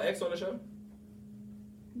you call an ex on the show?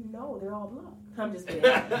 No, they're all blocked. I'm just kidding.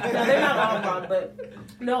 No, they're not all blocked, but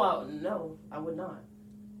no, I would not.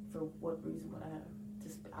 For what reason would I have?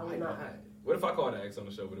 Just I would not. What if I called an ex on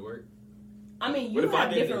the show? Would it work? I mean, What you if I have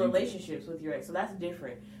did different that, you- relationships with your ex, so that's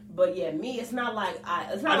different. But yeah, me, it's not like It's I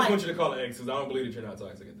not just like. want you to call an ex because I don't believe that you're not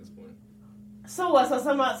toxic at this point. So what?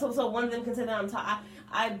 So one of them can say that I'm toxic.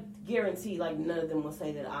 I guarantee, like none of them will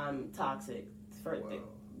say that I'm toxic. For well,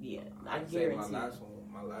 yeah, I I can say guarantee.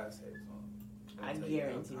 my last ex on. I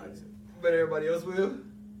guarantee it. But everybody else will.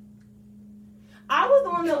 I was the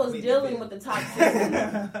one that was Plead the dealing fifth. with the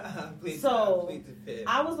toxicity. Please, So, plead the fifth.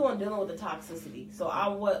 I was the one dealing with the toxicity. So I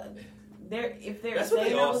was there. If they're That's what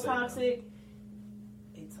saying they I all was say, toxic,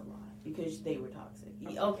 it's a lie because they were toxic.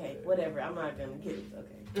 Okay, whatever. I'm not gonna get it.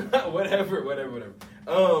 Okay. whatever.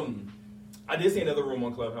 I did see another room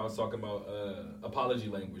on Clubhouse talking about apology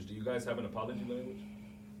language. Do you guys have an apology language?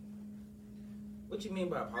 What you mean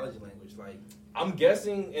by apology language? Like, I'm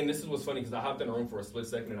guessing, and this is what's funny because I hopped in a room for a split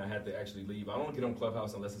second and I had to actually leave. I don't get on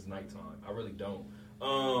Clubhouse unless it's nighttime. I really don't.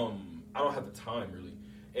 I don't have the time really,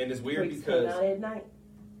 and it's weird Freaks because. come out at night.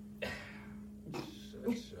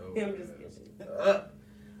 Shut your I'm just kidding.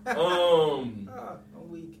 I'm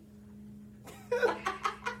weak.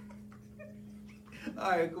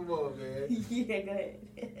 Alright, come on, man. Yeah, go ahead.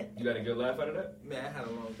 You got a good laugh out of that? Man, I had a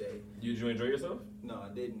long day. Did you enjoy yourself? No, I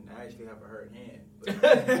didn't. I actually have a hurt hand.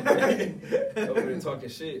 Over there talking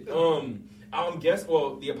shit. Guess.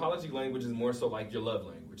 Well, the apology language is more so like your love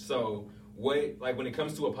language. So, what like when it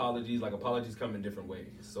comes to apologies, like apologies come in different ways.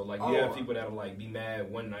 So, like you have people that'll like be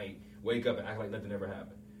mad one night, wake up and act like nothing ever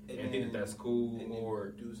happened, and think that that's cool, or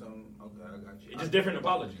do something. Okay, I got you. It's just different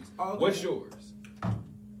apologies. Okay. What's yours?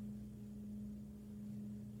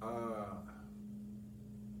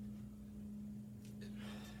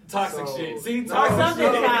 Toxic shit. See, toxic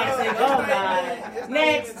something shit. toxic. Oh God. It's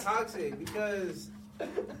Next. not even toxic because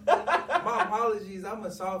my apologies. I'm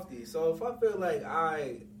a softie, so if I feel like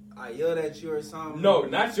I yelled at you or something. No,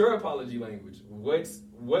 not your apology language.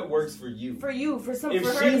 What works for you? For you, for her If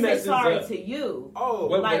to she say messes sorry up. to you. Oh,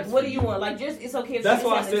 Like, what do you you? want? Like, just it's okay if That's she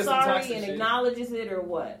why I says said some sorry toxic and shit. acknowledges it, or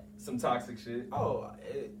what? Some toxic shit.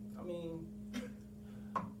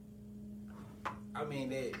 I mean,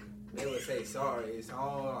 they would say sorry. So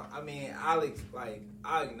I'll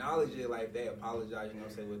acknowledge it, like they apologize. You know,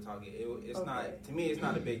 say we're talking. It's Okay. not, to me. It's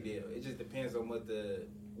not a big deal. It just depends on what the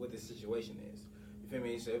situation is. You feel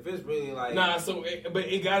me? So if it's really like But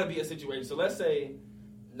it got to be a situation. So let's say,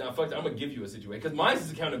 fuck that. I'm gonna give you a situation because mine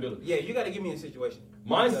is accountability. Yeah, you got to give me a situation.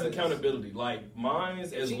 Mine's is accountability. Like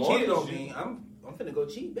mine's as she long cheated as on me, I'm finna go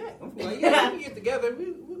cheat back. I'm finna like, yeah, we can get together.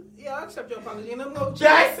 I accept your apology, and I'm gonna cheat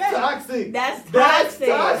That's back. toxic. That's That's toxic.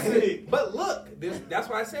 toxic. But look, that's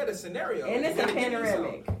why I said a scenario. And it's You a gotta give me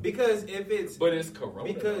panoramic. some. Because if it's But it's Corona.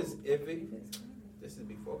 because if it this is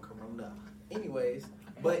before Corona. Anyways,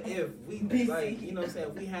 but if we like, you know what I'm saying,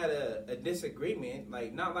 if we had a disagreement,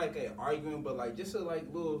 like not like an argument, but like just a like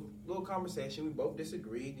little conversation, we both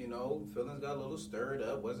disagreed, you know, feelings got a little stirred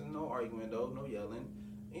up, wasn't no argument though, no yelling.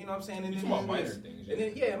 You know what I'm saying? And It's then about it minor just- things. And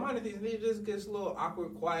then minor things, and it just gets a little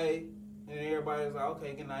awkward, quiet. And everybody's like,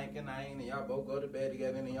 okay, good night, and y'all both go to bed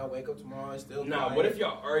together, and then y'all wake up tomorrow, it's still Nah, quiet. what if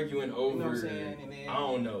y'all arguing over? You know what I'm saying? And then, I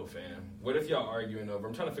don't know, fam. What if y'all arguing over?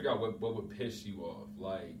 I'm trying to figure out what would piss you off.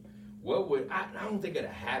 Like, what would I don't think it'd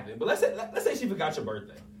happen. But let's say she forgot your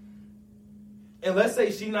birthday, and let's say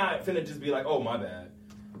she not finna just be like, oh my bad.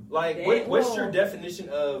 Like, what's your definition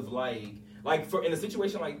of like for in a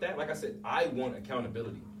situation like that? Like I said, I want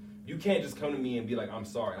accountability. You can't just come to me and be like, I'm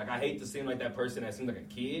sorry. Like, I hate to seem like that person that seems like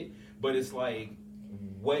a kid, but it's like,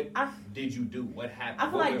 what did you do? What happened? I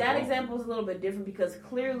feel What like went that wrong? example is a little bit different because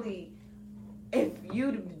clearly, if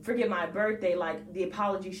you forget my birthday, like the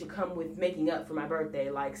apology should come with making up for my birthday,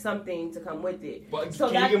 like something to come with it. But So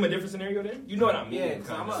can you give him a different scenario then? You know what I mean? Yeah, cause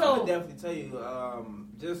I'm gonna definitely tell you.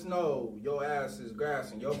 Just know your ass is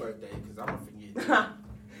grass on your birthday, because I'm gonna forget.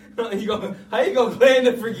 how you gonna plan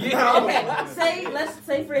to forget? Okay, let's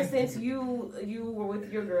say for instance you were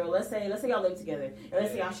with your girl. Let's say y'all live together, and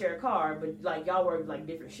let's say y'all share a car, but like y'all work like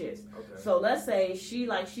different shifts. Okay. So let's say she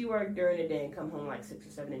worked during the day and come home like 6 or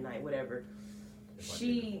 7 at night, whatever.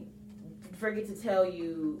 She forget to tell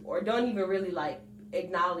you, or don't even really like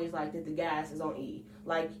acknowledge like that the gas is on E.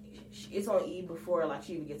 Like it's on E before like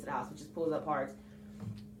she even gets to the house, which just pulls up parts,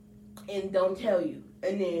 and don't tell you.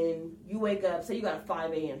 And then you wake up, say you got a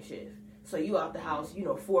 5 a.m. shift. So you out the house,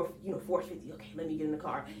 4:50, okay, let me get in the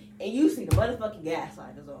car. And you see the motherfucking gas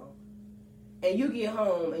light is on. And you get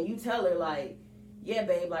home and you tell her like, yeah,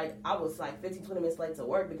 babe, like I was like 15, 20 minutes late to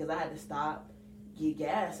work because I had to stop, get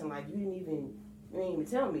gas, and like you didn't even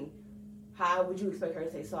tell me. How would you expect her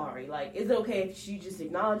to say sorry? Like, is it okay if she just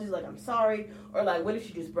acknowledges like I'm sorry? Or like what if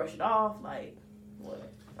she just brush it off? Like, what?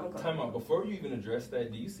 Time out. Before you even address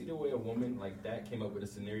that, do you see the way a woman like that came up with a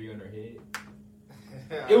scenario in her head?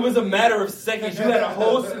 It was a matter of seconds. You had a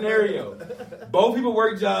whole scenario. Both people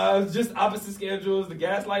work jobs, just opposite schedules. The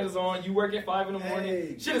gas light is on. You work at 5 in the morning.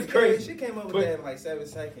 Hey, shit is crazy. She came up with that in like 7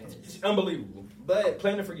 seconds. It's unbelievable. But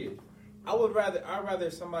plan to forget. I'd rather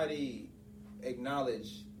somebody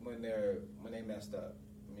acknowledge when they messed up.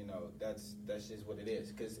 You know, that's just what it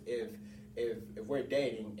is. Because if we're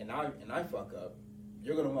dating and I fuck up,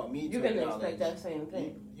 you're gonna want me to acknowledge. You're gonna expect that same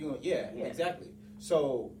thing. Yeah, exactly.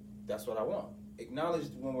 So that's what I want. Acknowledge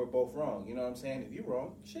when we're both wrong. You know what I'm saying? If you're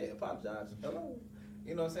wrong, shit, apologize. Hello.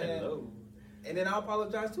 You know what I'm saying? Hello. And then I'll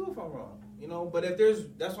apologize too if I'm wrong. You know, but if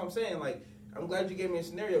that's what I'm saying. Like, I'm glad you gave me a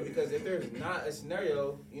scenario, because if there's not a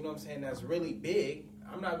scenario, you know what I'm saying, that's really big,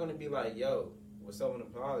 I'm not gonna be like, yo, what's up with an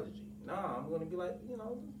apology? Nah, I'm gonna be like,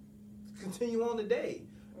 continue on the day.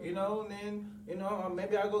 You know, and then,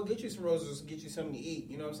 maybe I'll go get you some roses, get you something to eat,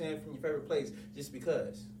 you know what I'm saying, from your favorite place, just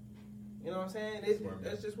because. You know what I'm saying?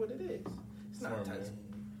 That's just what it is. It's not toxic.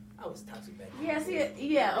 I was toxic back then.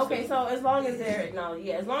 Yeah, okay, so as long as they're acknowledged,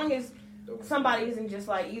 as long as somebody isn't just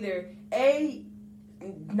like either A,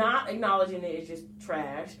 not acknowledging it is just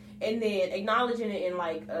trash, and then acknowledging it in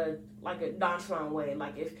like a nonchalant way.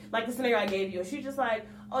 Like if like the scenario I gave you, and she's just like,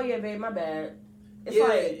 "Oh yeah, babe, my bad." It's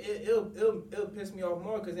it'll piss me off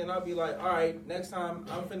more because then I'll be like, all right, next time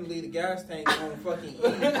I'm finna leave the gas tank on fucking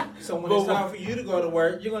E. So when it's time for you to go to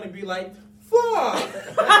work, you're gonna be like, fuck.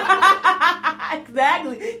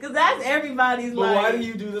 Exactly, because that's everybody's. But why do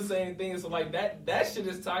you do the same thing? So like that shit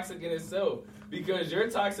is toxic in itself because your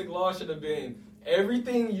toxic law should have been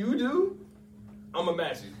everything you do, I'm gonna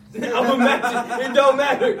match it. I'm gonna match it. It don't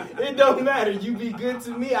matter. It don't matter. You be good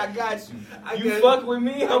to me, I got you. You fuck with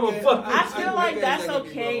me, I'm gonna fuck with you. I feel like that's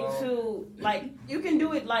okay too. Like you can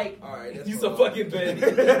do it like. All right, you so fucking petty.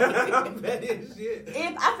 Petty as shit.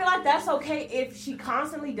 If I feel like that's okay if she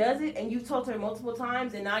constantly does it and you've told her multiple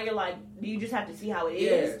times and now you're like, you just have to see how it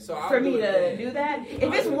is for me to do that.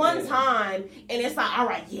 If it's one time and it's like, all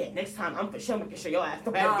right, yeah, next time I'm for sure making sure your ass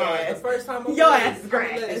don't have gas. The first time your ass is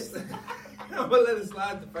grass. I'm gonna let it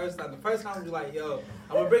slide the first time. The first time, I'm be like, yo,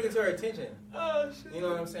 I'm gonna bring it to her attention. Oh, shit. You know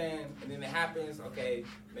what I'm saying? And then it happens, okay,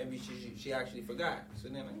 maybe she actually forgot. So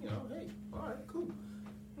then, you know, hey, all right, cool.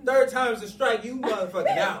 Third time's a strike, you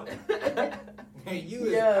motherfucking out. You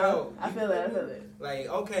is out. I feel it. Like,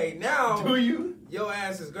 okay, now, do you? Your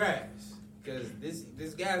ass is grass. Because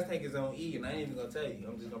this gas tank is on E, and I ain't even gonna tell you.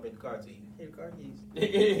 I'm just gonna bring the car to you. Here, car keys.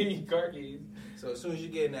 Car keys. So as soon as you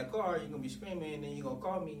get in that car, you're gonna be screaming, and then you're gonna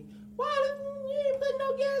call me. Why you ain't putting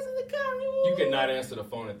no gas in the car? You cannot answer the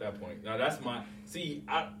phone at that point. Now that's my see.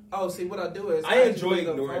 What I do is I enjoy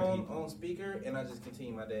ignoring phone people on speaker, and I just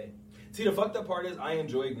continue my day. See, the fucked up part is I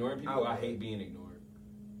enjoy ignoring people. I hate being ignored.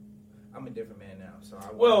 I'm a different man now, so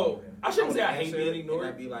I shouldn't say I hate being ignored.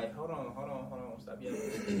 I'd be like, hold on, stop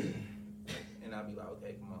yelling, and I'd be like,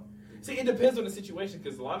 okay, come on. See, it depends on the situation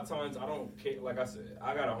because a lot of times I don't care. Like I said,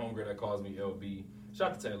 I got a homegirl that calls me LB.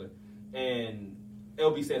 Shout out to Taylor, and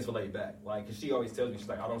LB stands for laid back. Like, cause she always tells me, she's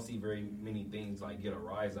like, I don't see very many things like get a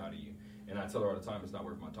rise out of you. And I tell her all the time, it's not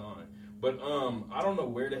worth my time. But I don't know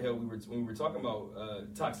where the hell when we were talking about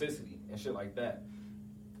toxicity and shit like that.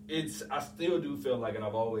 I still do feel like, and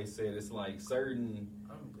I've always said, it's like certain.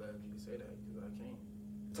 I'm glad you say that because I can't.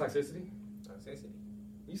 Toxicity.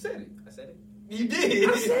 You said it. I said it. You did.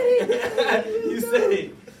 I said it. You said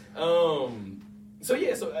it. So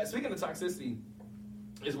yeah. So speaking of toxicity.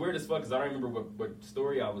 It's weird as fuck because I don't remember what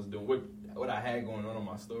story I was doing, what I had going on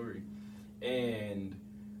my story, and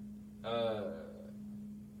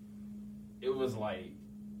it was like,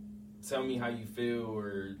 tell me how you feel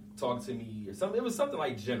or talk to me or something. It was something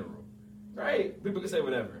like general, right? People can say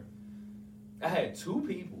whatever. I had 2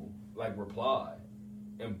 people like reply,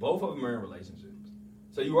 and both of them are in relationships.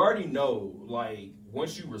 So you already know, like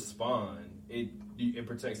once you respond, it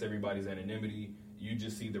protects everybody's anonymity. You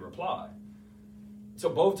just see the reply. So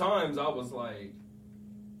both times I was like,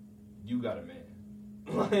 you got a man.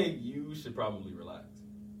 Like, you should probably relax.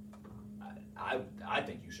 I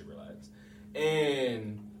think you should relax.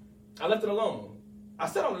 And I left it alone. I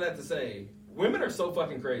said all of that to say, women are so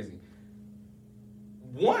fucking crazy.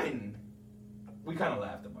 One, we kind of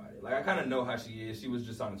laughed about it. Like, I kind of know how she is. She was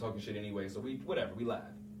just on talking shit anyway, so we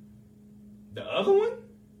laughed. The other one,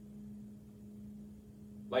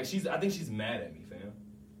 like, I think she's mad at me, fam.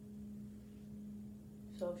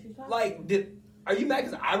 So she's talking. Like, are you mad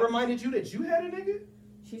because I reminded you that you had a nigga?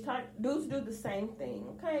 She's talking. Dudes do the same thing,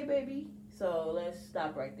 okay, baby. So let's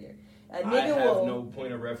stop right there. I have no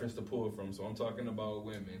point of reference to pull from, so I'm talking about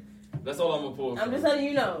women. That's all I'm gonna pull from. I'm just letting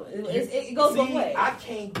you know. It goes both ways. I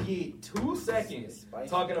can't get 2 seconds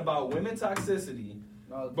talking about women toxicity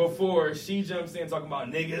before she jumps in talking about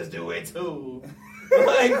niggas do it too.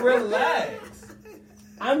 Like, relax.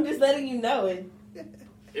 I'm just letting you know it. It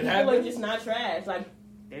People happens. are just not trash. Like,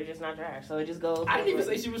 they're just not trash. So it just goes. I didn't even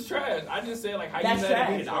say she was trash. I just said, like, how That's you mad at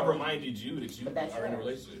me? trash, And I reminded you that you that's are in a trash.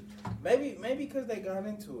 relationship. Maybe because they got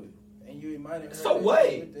into it, and you reminded her. So that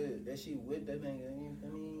what? That she with that nigga. I mean,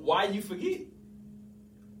 Why you forget?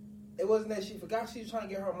 It wasn't that she forgot. She was trying to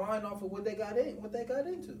get her mind off of what they got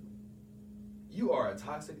into. You are a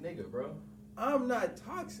toxic nigga, bro. I'm not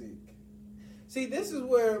toxic. See, this is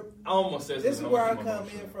where I almost said this is where I come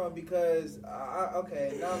in from because now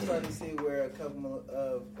I'm starting to see where a couple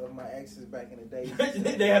of my exes back in the day.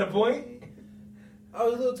 They had a point. I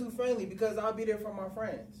was a little too friendly because I'll be there for my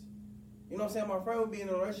friends. You know what I'm saying? My friend would be in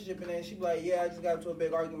a relationship and then she'd be like, "Yeah, I just got into a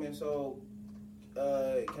big argument, so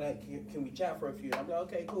can we chat for a few?" I'm like,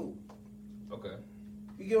 "Okay, cool." Okay.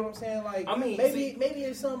 You get what I'm saying? Like, I mean, maybe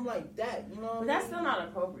it's something like that, you know? But that's still not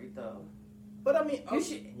appropriate, though. But I mean,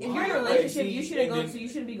 if you're in a relationship, you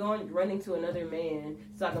shouldn't be running to another man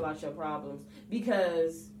to talk about your problems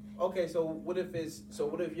because Okay, so what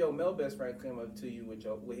if your male best friend came up to you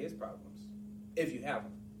with his problems, if you have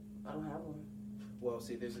them? I don't have one. Well,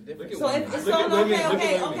 see, there's a difference. So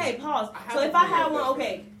okay, pause. So if I had one,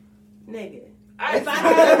 okay, nigga. If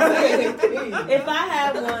I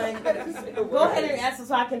had one, go ahead and answer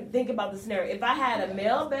so I can think about the scenario. If I had a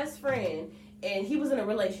male best friend and he was in a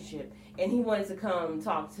relationship and he wanted to come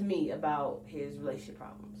talk to me about his relationship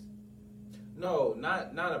problems. No,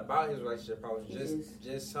 not about his relationship problems.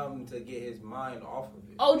 Just something to get his mind off of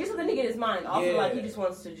it. Oh, just something to get his mind off of, like he just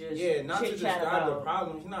wants to just not to describe about the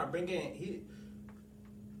problems. He's not bringing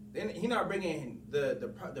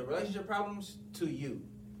the relationship problems to you.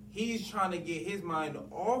 He's trying to get his mind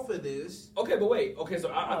off of this. Okay, but wait. Okay,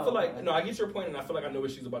 so I feel like I get your point, and I feel like I know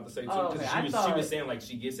what she's about to say too. Because she was saying like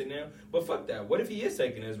she gets it now. But fuck that. What if he is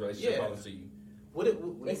taking his relationship problems to you?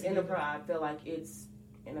 It's inappropriate. I feel like it's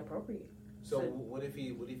inappropriate. So what if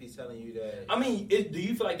he's telling you that? I mean, do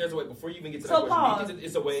you feel like there's a way before you even get to that question? Do you think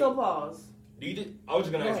it's a way? So pause. I was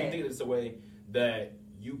just gonna ask you. Do you think it's a way that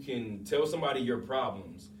you can tell somebody your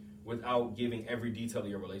problems without giving every detail of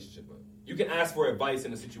your relationship up? You can ask for advice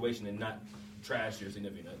in a situation and not trash your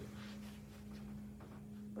significant other.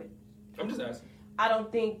 But I'm just asking. I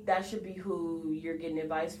don't think that should be who you're getting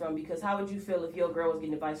advice from, because how would you feel if your girl was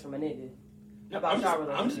getting advice from a nigga about your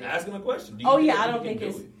relationship? I'm just asking a question.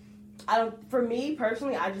 For me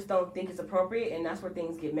personally, I just don't think it's appropriate, and that's where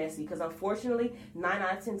things get messy. Because unfortunately, 9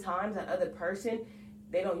 out of 10 times, that other person,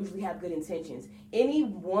 they don't usually have good intentions. Any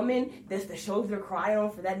woman that's the shoulder to cry on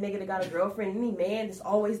for that nigga that got a girlfriend, any man that's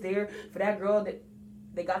always there for that girl that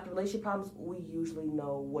they got the relationship problems, we usually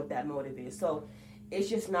know what that motive is. So it's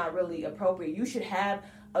just not really appropriate. You should have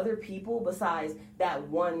other people besides that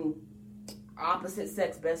one opposite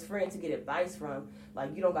sex best friend to get advice from.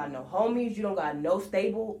 Like, you don't got no homies, you don't got no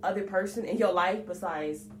stable other person in your life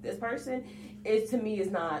besides this person. It to me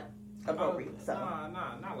is not appropriate.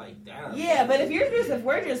 Not like that. Yeah, but if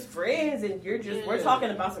we're just friends and we're talking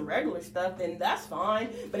about some regular stuff, then that's fine.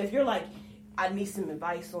 But if you're like, I need some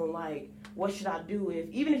advice on like what should I do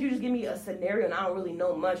even if you just give me a scenario and I don't really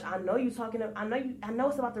know much, I know it's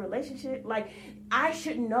about the relationship. Like, I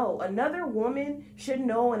should know. Another woman should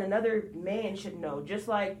know and another man should know. Just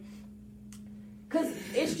like, because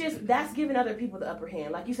it's just, that's giving other people the upper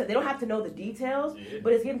hand. Like you said, they don't have to know the details,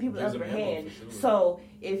 but it's giving people the upper hand. Sure. So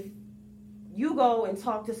if you go and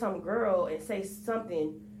talk to some girl and say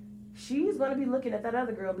something, she's going to be looking at that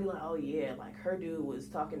other girl and be like, oh yeah, like her dude was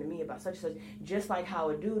talking to me about such and such. Just like how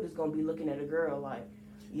a dude is going to be looking at a girl like,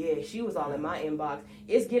 yeah, she was all in my inbox.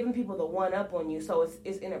 It's giving people the one up on you, so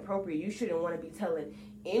it's inappropriate. You shouldn't want to be telling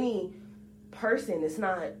any person that's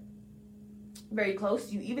not very close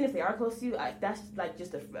to you, even if they are close to you, that's like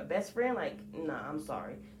just a best friend. Like, nah, I'm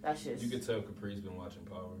sorry. That's just... You could tell Capri's been watching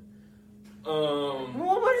Power. Well,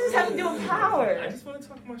 what does this have to do with Power? I just want to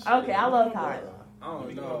talk my shit. Okay, I love Power. I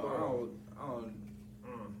don't know.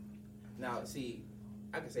 Now, see,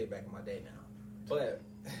 I can say back in my day now, but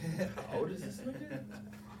how old is this nigga?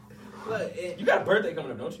 Look, you got a birthday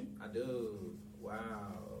coming up, don't you? I do.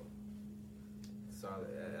 Wow, solid.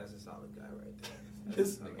 That's a solid guy right there.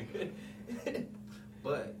 This nigga.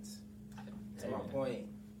 But to my point,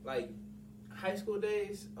 like high school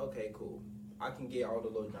days, okay, cool. I can get all the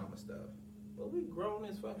little drama stuff, but we grown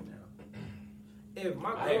as fuck now. If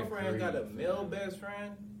my girlfriend got a male best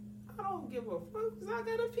friend, I don't give a fuck because I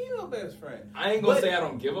got a female best friend. I ain't gonna say I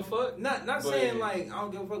don't give a fuck. Not saying like I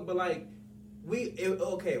don't give a fuck, but like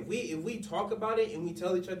if we talk about it and we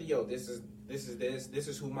tell each other, yo, this is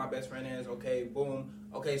who my best friend is. Okay, boom.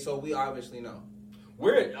 Okay, so we obviously know.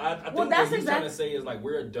 I think what he's trying to say is like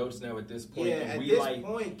we're adults now at this point. Yeah, and at we this like,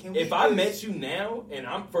 point, if I met you now, and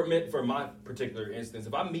I'm for my particular instance,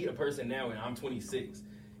 if I meet a person now and I'm 26,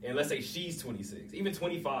 and let's say she's 26, even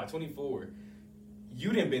 25, 24,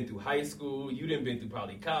 you done been through high school, you done been through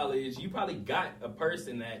probably college, you probably got a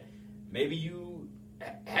person that maybe you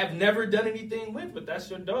have never done anything with, but that's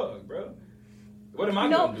your dog, bro. What am I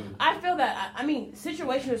going to do? I feel that, I mean,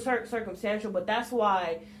 situation is circumstantial, but that's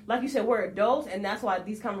why, like you said, we're adults, and that's why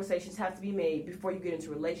these conversations have to be made before you get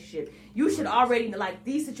into a relationship. You should already, like,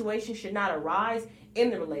 these situations should not arise in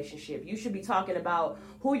the relationship. You should be talking about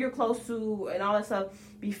who you're close to and all that stuff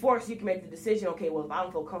before, so you can make the decision, okay, well, if I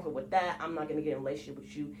don't feel comfortable with that, I'm not going to get in a relationship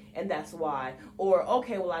with you, and that's why. Or,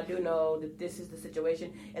 okay, well, I do know that this is the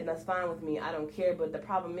situation, and that's fine with me. I don't care, but the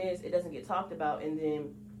problem is it doesn't get talked about, and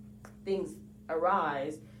then things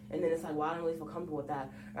arise, and then it's like, well, I don't really feel comfortable with that,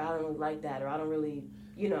 or I don't really like that, or I don't really,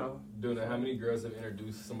 Duna, how many girls have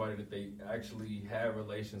introduced somebody that they actually have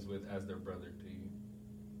relations with as their brother to you?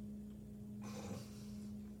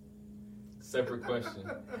 Separate question.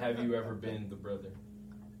 Have you ever been the brother?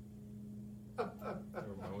 Never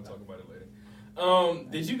mind, we'll talk about it later.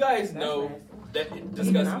 Did you guys know that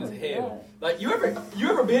disgusting as hell? Like, you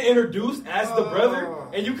ever been introduced as the brother,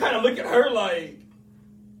 and you kind of look at her like,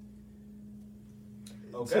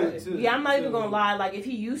 okay. Yeah, I'm not even gonna lie. Like, if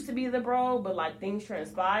he used to be the bro, but like things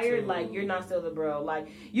transpired, like you're not still the bro. Like,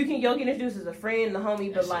 you can get introduced as a friend, the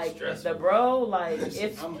homie, but like the bro, like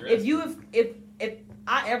if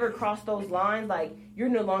I ever cross those lines, like you're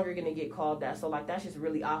no longer gonna get called that. So like that's just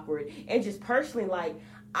really awkward. And just personally, like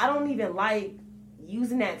I don't even like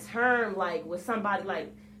using that term like with somebody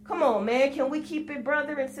like. Come on, man. Can we keep it,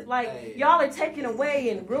 brother? And like y'all are taking away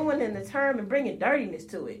and ruining the term and bringing dirtiness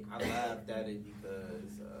to it. I laughed at it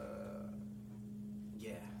because,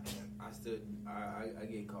 I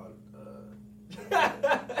get called.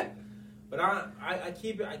 But I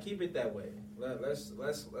keep it that way.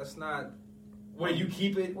 Let's not. When you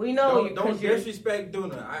keep it, we know. Don't disrespect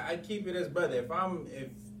Duna. I keep it as brother.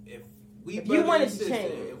 If you wanted to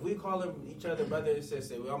change, if we call each other brother and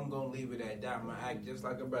sister, I'm gonna leave it at that. I'm gonna act just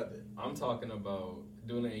like a brother. I'm talking about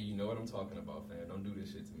Duna, and you know what I'm talking about, fam. Don't do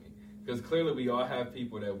this shit to me. Because clearly we all have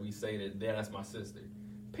people that we say that that's my sister.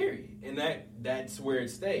 Period. And that's where it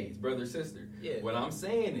stays, brother, sister. Yeah. What I'm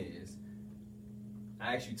saying is,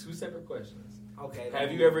 I asked you two separate questions. Okay.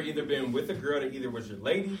 Have you ever either been with a girl that either was your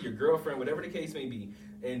lady, your girlfriend, whatever the case may be,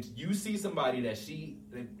 and you see somebody that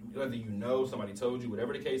whether you know, somebody told you,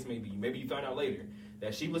 whatever the case may be, maybe you found out later,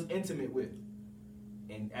 that she was intimate with,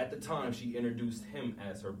 and at the time she introduced him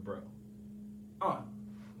as her bro?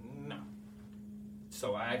 No.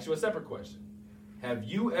 So I asked you a separate question. Have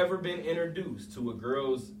you ever been introduced to a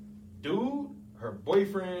girl's dude, her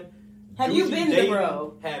boyfriend? Have you been the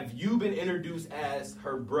bro? Have you been introduced as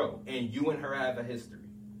her bro, and you and her have a history?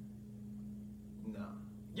 No.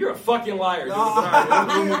 You're a fucking liar. No.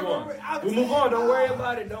 We'll move on. We'll move on. Don't worry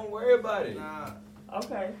about it. Don't worry about it. Nah.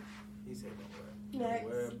 Okay. He said don't worry. Next.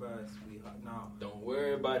 Don't worry about it, sweetheart. No. Don't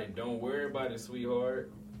worry about it. Don't worry about it,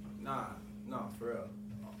 sweetheart. Nah. No, for real.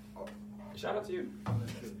 Shout out to you.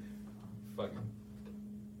 Fucking.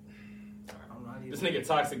 I'm not even. This nigga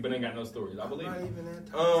toxic, but ain't got no stories. I believe I'm not it. even that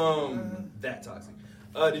toxic. That toxic.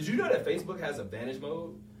 Did you know that Facebook has a vanish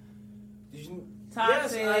mode? Did you?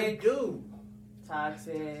 Toxic. Yes, I do.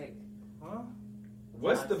 Toxic. Huh?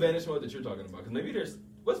 What's the vanish mode that you're talking about? Because maybe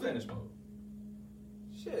what's vanish mode?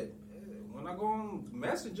 Shit. When I go on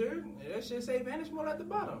Messenger, that shit say vanish mode at the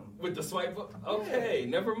bottom. With the swipe up? Okay,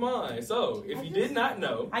 never mind. So, if you did not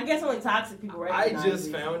know, I guess only toxic people I recognize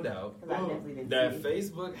just found out that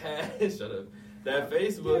Facebook has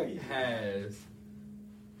Facebook has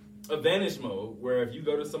a vanish mode where if you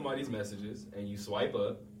go to somebody's messages and you swipe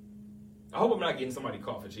up, I hope I'm not getting somebody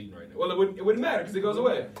caught for cheating right now. Well, it wouldn't matter because it goes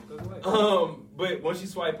away. But once you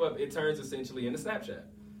swipe up, it turns essentially into Snapchat.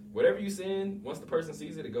 Whatever you send, once the person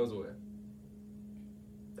sees it, it goes away.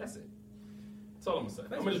 That's it. That's all I'm gonna say.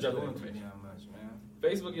 I'm gonna just drop that information.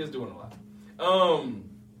 Facebook is doing a lot.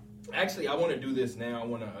 Actually, I want to do this now. I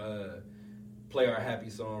want to play our happy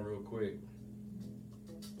song real quick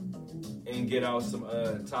and get out some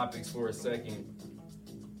topics for a second.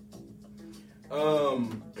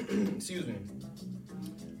 Excuse me.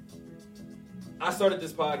 I started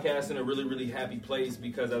this podcast in a really, really happy place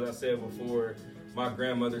because, as I said before, my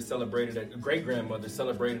great-grandmother celebrated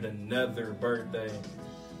another birthday.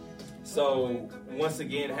 So, once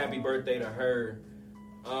again, happy birthday to her.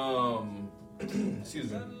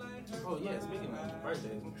 Excuse me. Oh, yeah, speaking of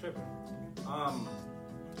birthdays, I'm tripping.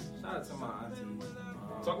 Shout out to my auntie.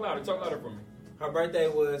 Talk louder for me. Her birthday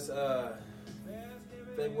was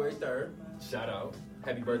February 3rd. Shout out.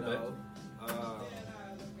 Happy birthday.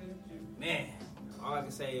 Man, all I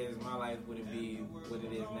can say is my life wouldn't be what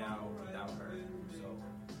it is now without her. So,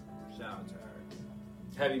 shout out to her.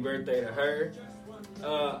 Happy birthday to her.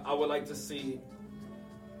 I would like to see.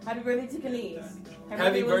 Happy birthday to Kenise.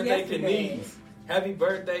 Happy birthday, Kenise. Happy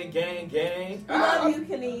birthday, gang. Love you,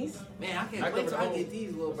 Kenise. Man, I can't wait till I get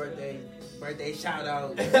these little birthday shout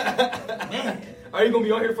outs. Man. Are you going to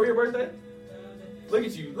be on here for your birthday? Look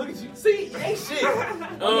at you. See, ain't shit.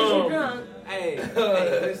 Hey,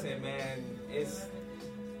 listen, man. It's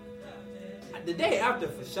the day after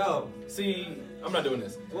for sure. See, I'm not doing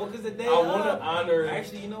this. Well, because the day I want to honor.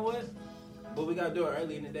 Actually, you know what? But we got to do it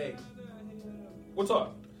early in the day. We'll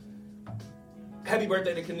talk. Happy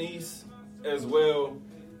birthday to Kenise as well.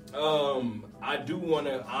 I do want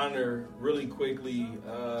to honor really quickly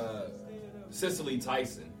Cicely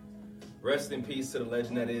Tyson. Rest in peace to the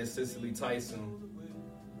legend that is Cicely Tyson.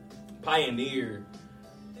 Pioneer,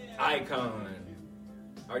 icon.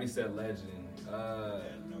 I already said legend.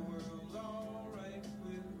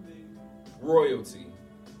 Royalty.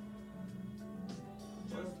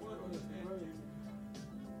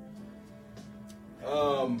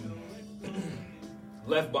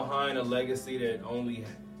 left behind a legacy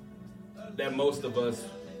that most of us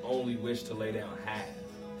only wish to lay down half.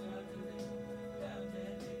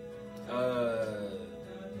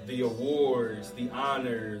 The awards, the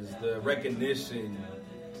honors, the recognition,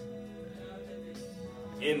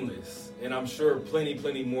 endless. And I'm sure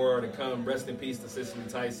plenty more are to come. Rest in peace to Cicely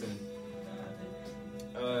Tyson.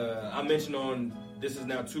 I mentioned on, this is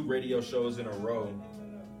now 2 radio shows in a row,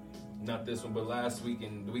 not this one, but last week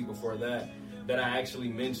and the week before that I actually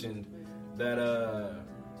mentioned that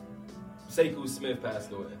Sekou Smith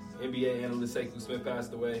passed away. NBA analyst Sekou Smith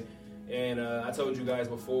passed away. And I told you guys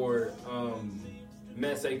before,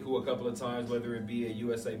 met Sekou a couple of times, whether it be at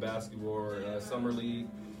USA Basketball or Summer League.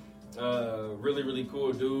 Really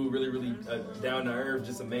cool dude, really down to earth,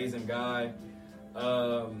 just amazing guy.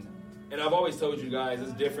 And I've always told you guys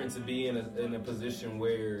it's different to be in a position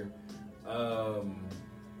where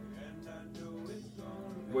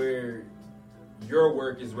your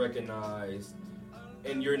work is recognized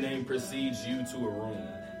and your name precedes you to a room.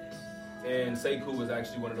 And Sekou was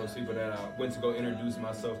actually one of those people that I went to go introduce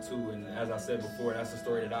myself to, and as I said before, that's the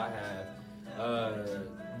story that I have.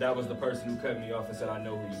 That was the person who cut me off and said, "I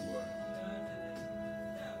know who you are."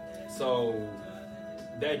 So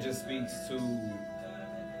that just speaks to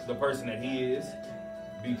the person that he is,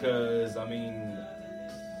 because I mean,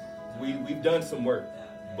 we've done some work,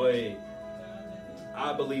 but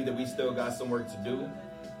I believe that we still got some work to do.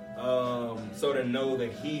 So to know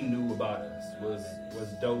that he knew about us was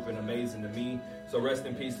dope and amazing to me. So rest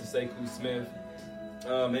in peace to Sekou Smith.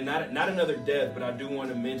 And not another death, but I do want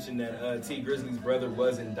to mention that T Grizzly's brother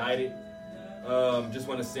was indicted. Just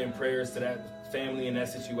want to send prayers to that family in that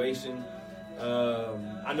situation.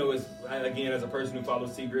 I know again, as a person who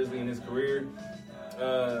follows T Grizzly in his career,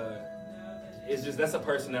 that's a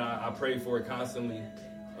person that I pray for constantly.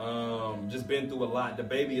 Just been through a lot. The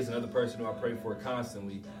baby is another person who I pray for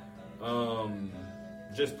constantly.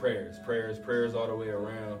 Just prayers all the way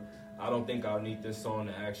around. I don't think I'll need this song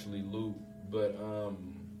to actually loop, but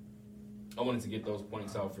I wanted to get those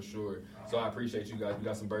points out for sure. So I appreciate you guys. We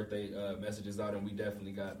got some birthday messages out, and we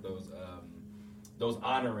definitely got those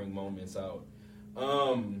honoring moments out.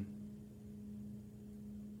 All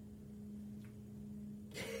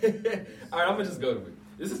right, I'm gonna just go to it.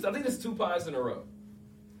 I think this is 2 pods in a row.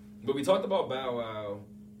 But we talked about Bow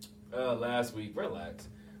Wow last week. Relax.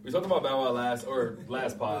 We talked about Bow Wow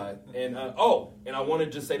last pod. And and I want to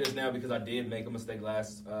just say this now because I did make a mistake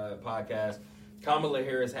last podcast. Kamala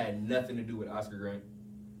Harris had nothing to do with Oscar Grant.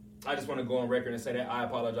 I just want to go on record and say that I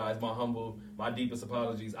apologize. My deepest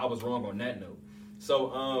apologies. I was wrong on that note.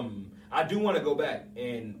 So I do want to go back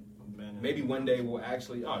and maybe one day we'll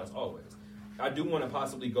actually, that's always. I do want to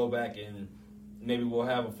possibly go back and maybe we'll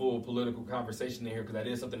have a full political conversation in here because that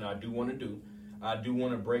is something that I do want to do. I do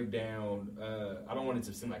want to break down, I don't want it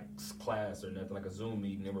to seem like class or nothing, like a Zoom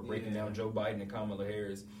meeting, and we're breaking down Joe Biden and Kamala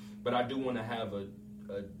Harris. But I do want to have a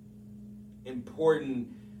important,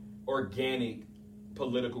 organic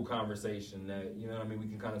political conversation that, you know what I mean, we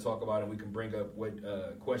can kind of talk about and we can bring up what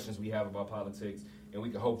questions we have about politics, and we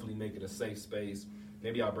can hopefully make it a safe space.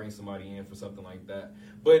 Maybe I'll bring somebody in for something like that.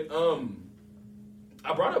 But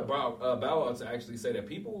I brought up Bow Wow to actually say that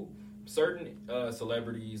certain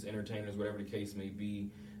celebrities, entertainers, whatever the case may be,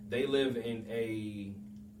 they live in a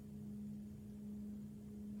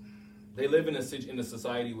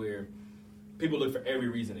society where people look for every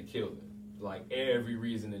reason to kill them, like every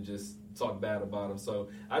reason to just talk bad about them. So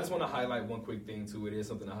I just want to highlight one quick thing too. It is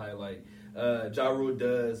something to highlight. Ja Rule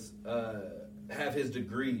does have his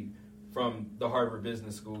degree from the Harvard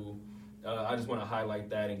Business School. I just want to highlight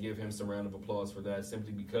that and give him some round of applause for that,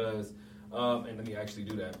 simply because, and let me actually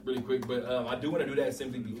do that really quick, but I do want to do that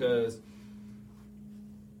simply because,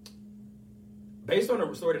 based on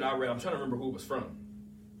the story that I read, I'm trying to remember who it was from.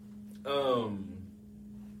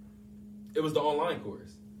 It was the online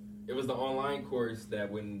course. It was the online course that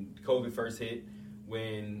when COVID first hit,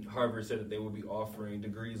 when Harvard said that they would be offering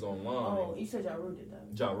degrees online. Oh, you said Ja Rule did that.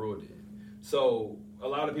 Ja Rule did. So a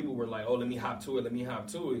lot of people were like, let me hop to it.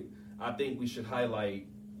 I think we should highlight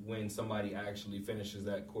when somebody actually finishes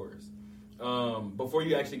that course. Before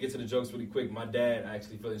you actually get to the jokes really quick, my dad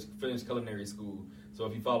actually finished culinary school. So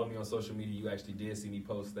if you follow me on social media, you actually did see me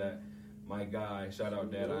post that. My guy, shout out,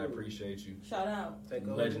 Dad. I appreciate you. Shout out.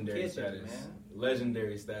 Legendary status. Man.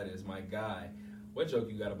 Legendary status, my guy. What joke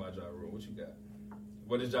you got about Ja Rule? What you got?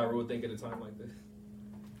 What did Ja Rule think at a time like this?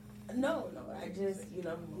 No. I just, you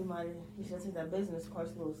should have took that business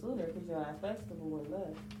course a little sooner because you're at festival went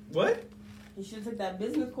left. What? You should have took that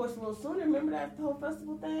business course a little sooner. Remember that whole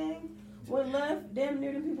festival thing? Went left, damn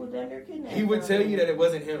near the people damn near kidnapped. He would tell you that it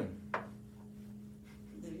wasn't him.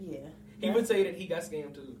 He would say that he got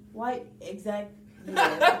scammed too. Why? Exact.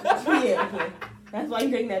 Yeah. That's why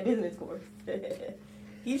he's taking that business course.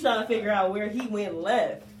 He's trying to figure out where he went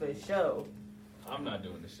left for sure. I'm not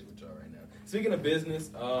doing this shit with y'all right now. Speaking of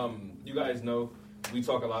business, you guys know we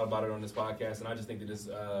talk a lot about it on this podcast, and I just think that it's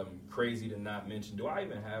crazy to not mention. Do I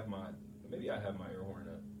even have maybe I have my air horn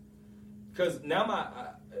up? Because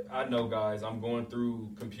now I know, guys, I'm going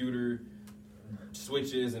through computer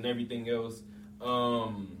switches and everything else.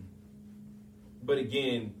 But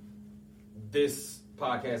again, this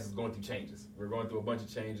podcast is going through changes. We're going through a bunch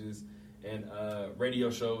of changes, and radio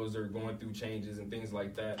shows are going through changes and things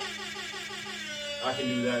like that. I can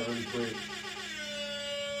do that really quick.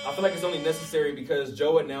 I feel like it's only necessary because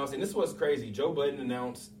Joe announced, and this was crazy. Joe Budden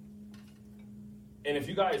announced, and if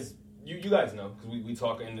you guys, you guys know, because we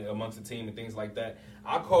talk amongst the team and things like that.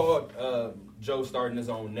 I called Joe starting his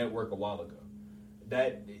own network a while ago.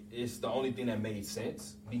 That is the only thing that made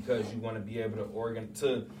sense because you want to be able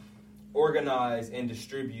to organize and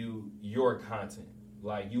distribute your content.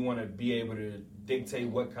 Like, you want to be able to dictate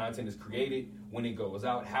what content is created, when it goes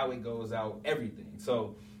out, how it goes out, everything.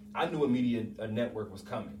 So I knew a network was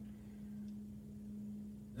coming.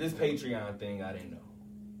 This Patreon thing, I didn't know.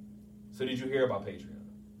 So did you hear about Patreon?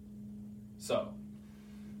 So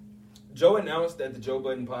Joe announced that the Joe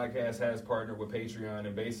Budden podcast has partnered with Patreon,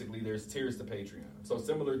 and basically there's tiers to Patreon. So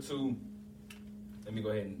similar to, let me go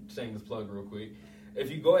ahead and shameless plug real quick. If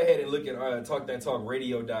you go ahead and look at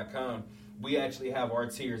talkthattalkradio.com, we actually have our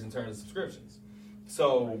tiers in terms of subscriptions.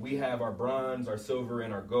 So we have our bronze, our silver,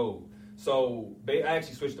 and our gold. So I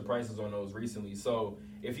actually switched the prices on those recently. So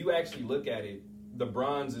if you actually look at it, the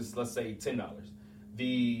bronze is, let's say, $10.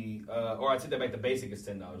 Or I take that back, the basic is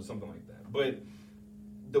 $10 or something like that. But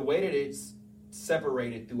the way that it's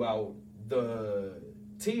separated throughout the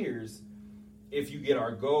tiers, if you get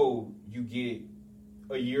our gold, you get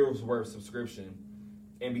a year's worth subscription.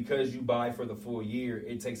 And because you buy for the full year,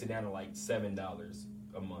 it takes it down to like $7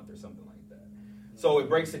 a month or something like that. So it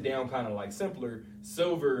breaks it down kind of like simpler.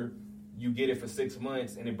 Silver, you get it for 6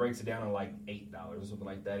 months, and it breaks it down to like $8 or something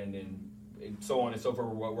like that. And then so on and so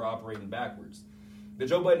forth, we're operating backwards. The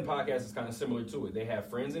Joe Budden podcast is kind of similar to it. They have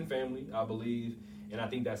friends and family, I believe. And I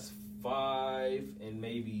think that's $5 and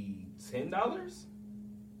maybe $10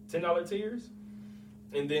 tiers.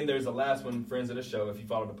 And then there's the last one, friends of the show. If you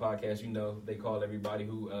follow the podcast, you know they call everybody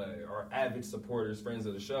who are avid supporters friends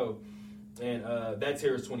of the show. And that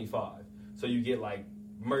tier is $25. So you get like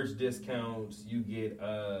merch discounts, you get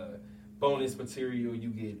bonus material, you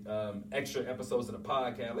get extra episodes of the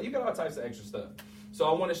podcast. Like, you got all types of extra stuff. So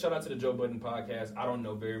I want to shout out to the Joe Budden podcast. I don't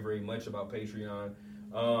know very, very much about Patreon.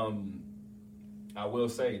 I will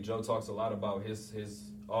say Joe talks a lot about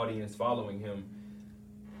his audience following him.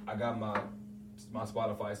 I got my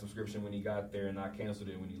Spotify subscription when he got there, and I canceled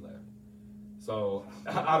it when he left. So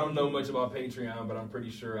I don't know much about Patreon, but I'm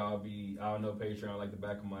pretty sure I'll know Patreon like the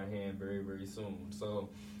back of my hand very, very soon. So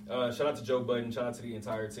shout out to Joe Budden, shout out to the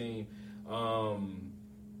entire team.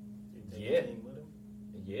 Yeah,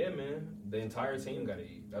 man, the entire team got to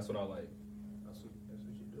eat. That's what I like. That's what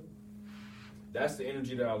you do. That's the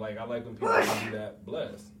energy that I like. I like when people can do that.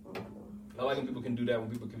 Bless. I like when people can do that, when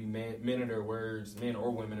people can be men of their words, men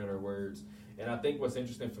or women of their words. And I think what's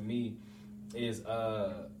interesting for me is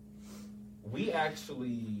we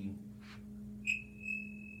actually...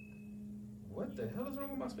 What the hell is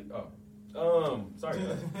wrong with my speaker? Sorry.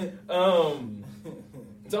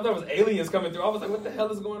 So I thought it was aliens coming through. I was like, what the hell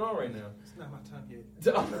is going on right now? It's not my time yet.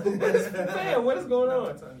 Man, what is going on?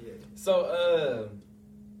 Not my time yet. So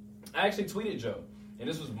I actually tweeted Joe. And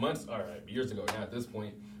this was years ago now at this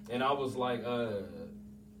point. And I was like,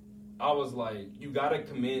 you gotta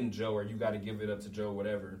commend Joe, or you gotta give it up to Joe,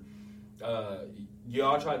 whatever.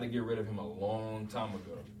 Y'all tried to get rid of him a long time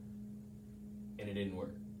ago, and it didn't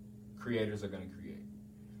work. Creators are gonna create.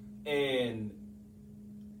 And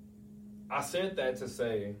I said that to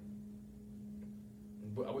say,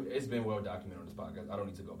 it's been well documented on this podcast. I don't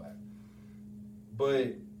need to go back.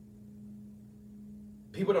 But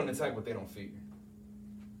people don't attack what they don't fear.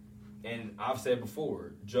 And I've said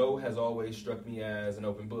before, Joe has always struck me as an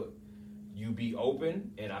open book. You be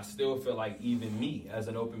open, and I still feel like even me, as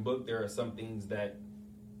an open book, there are some things that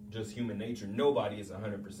just human nature. Nobody is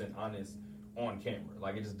 100% honest on camera.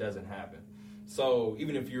 Like, it just doesn't happen. So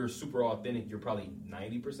even if you're super authentic, you're probably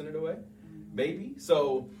 90% of the way, maybe.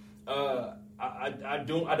 So I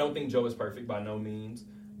don't think Joe is perfect by no means,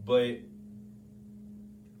 but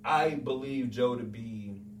I believe Joe to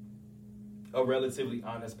be a relatively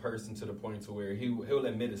honest person to the point to where he'll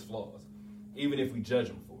admit his flaws, even if we judge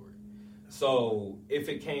him for it. So if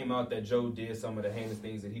it came out that Joe did some of the heinous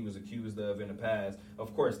things that he was accused of in the past,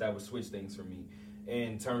 of course that would switch things for me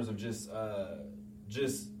in terms of just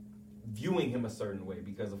viewing him a certain way,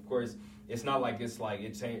 because of course it's not like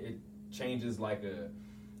it changes like a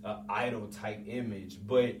idol type image,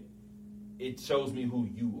 but it shows me who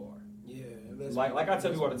you are. Yeah, like I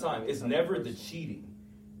tell people all the time, it's never the cheating.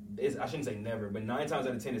 I shouldn't say never, but 9 times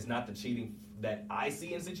out of 10, it's not the cheating that I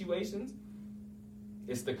see in situations.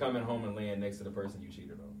 It's the coming home and laying next to the person you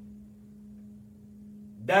cheated on.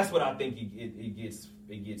 That's what I think it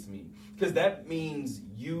gets me, because that means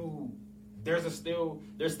there's still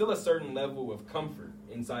a certain level of comfort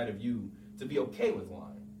inside of you to be okay with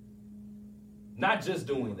lying. Not just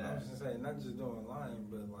doing that. I was just saying, not just doing lying,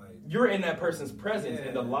 but like you're in that person's presence,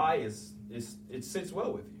 and the lie it sits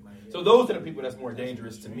well with you. Like, So those are the people that's more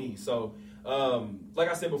dangerous to me. So, like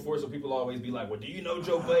I said before, so people always be like, "Well, do you know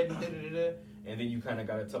Joe Budden?" And then you kind of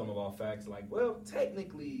got to tell them about facts, like, "Well,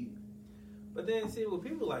 technically." But then, see, with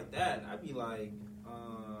people like that, I'd be like,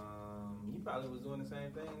 you probably was doing the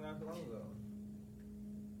same thing not too long ago.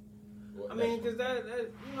 Well, I mean, because that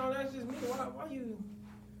that's just me. Why you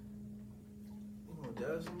gonna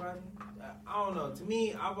judge somebody? I don't know. To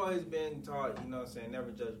me, I've always been taught,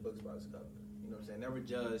 never judge books by its cover. Never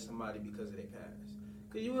judge somebody because of their past.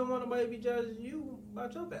 Because you wouldn't want nobody to be judging you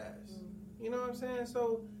about your past. You know what I'm saying?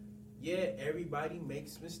 So, yeah, everybody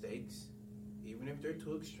makes mistakes, even if they're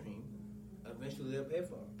too extreme. Eventually, they'll pay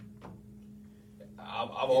for them.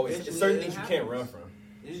 I've always, it's certain things you can't run from.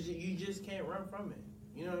 You just can't run from it.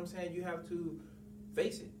 You know what I'm saying? You have to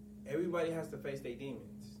face it. Everybody has to face their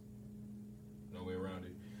demons. No way around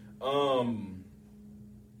it.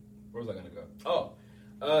 Where was I going to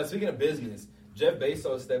go? Speaking of business, Jeff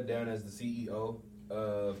Bezos stepped down as the CEO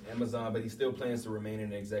of Amazon, but he still plans to remain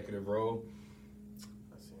in an executive role.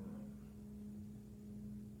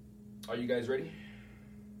 Are you guys ready?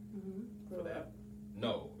 For that?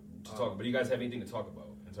 No, to talk. But do you guys have anything to talk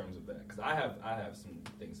about in terms of that? Because I have some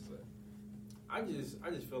things to say. I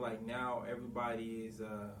just feel like now everybody is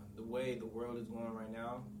the way the world is going right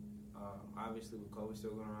now. Obviously, with COVID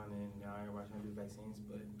still going on, and now everybody's trying to do vaccines,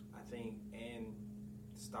 but I think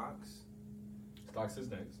stocks is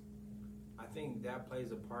next. I think that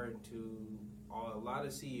plays a part to a lot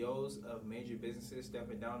of CEOs of major businesses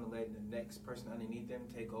stepping down and letting the next person underneath them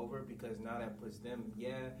take over, because now that puts them,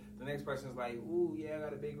 the next person's like, ooh, I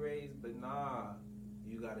got a big raise, but nah,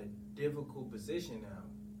 you got a difficult position now.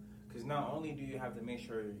 Because not only do you have to make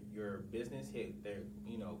sure your business hit their,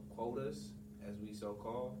 quotas, as we so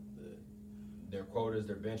call, their quotas,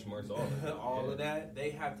 their benchmarks, all of that, they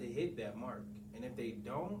have to hit that mark. And if they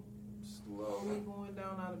don't, slowly going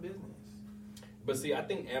down out of business. But see, I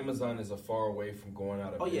think Amazon is a far away from going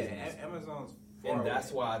out of business. Oh yeah, Amazon's far and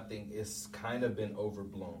that's away. why I think it's kind of been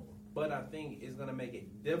overblown. But I think it's going to make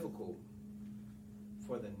it difficult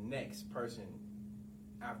for the next person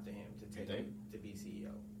after him to be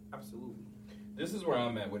CEO. Absolutely. This is where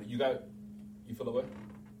I'm at with it. You feel away?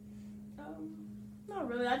 Not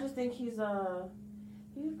really. I just think he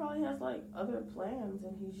probably has like other plans,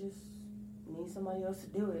 and he just needs somebody else to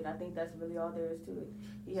do it. I think that's really all there is to it.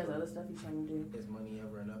 He has other stuff he's trying to do. Is money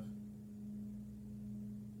ever enough?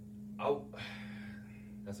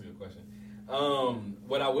 That's a good question.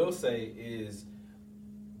 What I will say is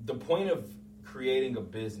the point of creating a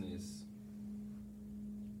business,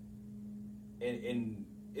 and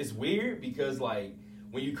it's weird because like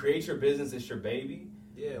when you create your business, it's your baby.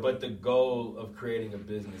 Yeah. But the goal of creating a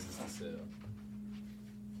business is to sell.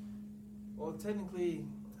 Well, technically,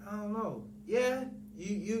 I don't know. Yeah,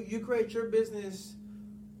 you create your business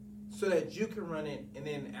so that you can run it, and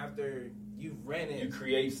then after you've ran it, you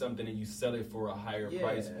create something and you sell it for a higher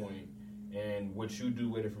price point. And what you do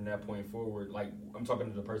with it from that point forward, like I'm talking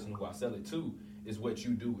to the person who I sell it to, is what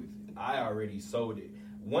you do with it. I already sold it.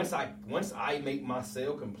 Once I make my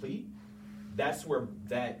sale complete, that's where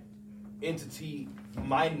that entity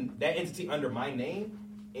under my name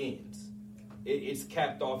ends. It's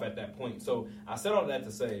capped off at that point. So I said all that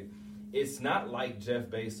to say, it's not like Jeff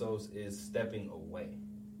Bezos is stepping away.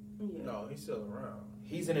 Yeah. No, he's still around.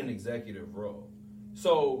 He's in an executive role.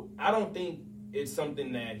 So I don't think it's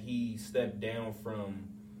something that he stepped down from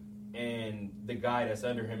and the guy that's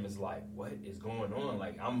under him is like, what is going on?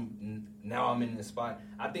 Like, I'm in this spot.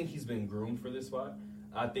 I think he's been groomed for this spot.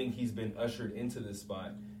 I think he's been ushered into this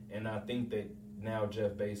spot. And I think that now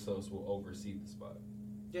Jeff Bezos will oversee the spot.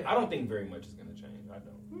 Yeah. I don't think very much is going to change. I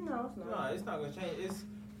don't. No, it's not. No, it's not going to change. It's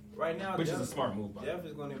right now. Which is a smart move. Jeff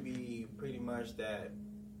is going to be pretty much that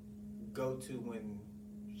go-to when,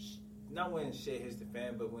 not when shit hits the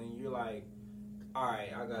fan, but when you're like, all right,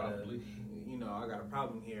 I gotta, I got a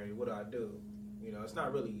problem here. What do I do? It's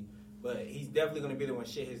not really. But he's definitely gonna be there when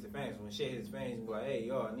shit hits the fans. When shit hits the fans, he'll be like, "Hey,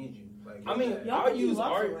 yo, I need you." Like, y'all think he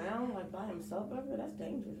walks around like by himself ever? That's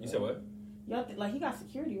dangerous. You said what? Y'all like he got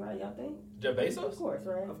security, right? Y'all think? Jeff Bezos? Of course,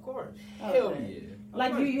 right? Of course. Hell yeah.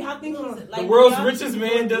 Like, do you? How think he's like the world's richest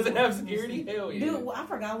man doesn't have security? Hell yeah. Dude, I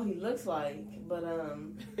forgot what he looks like, but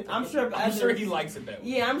I'm sure. I'm sure he likes it that way.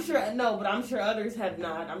 Yeah, I'm sure. No, but I'm sure others have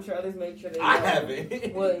not. I'm sure others make sure they. I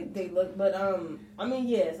haven't. What they look, but I mean,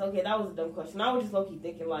 yes. Okay, that was a dumb question. I was just low-key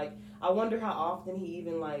thinking like, I wonder how often he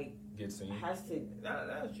even like gets seen. Has to. Now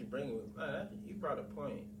that you bring it, you brought a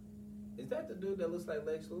point. Is that the dude that looks like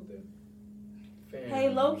Lex Luthor? Hey,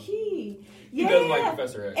 low key. Yeah. He does like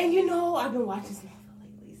Professor X. And I've been watching some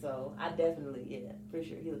lately, so I definitely, for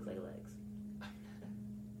sure, he looks like Lex.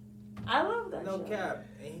 I love that. No show. cap,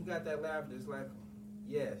 and he got that laugh that's like,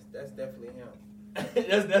 yes, that's definitely him.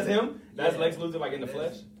 that's him. That's Yeah. Lex Luthor, like in the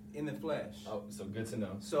flesh. In the flesh. Oh, so good to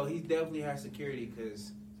know. So he definitely has security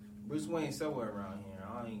because Bruce Wayne's somewhere around here.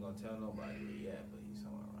 I ain't gonna tell nobody yet, but he's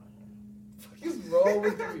somewhere around here. What's wrong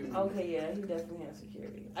with you? Okay, yeah, he definitely has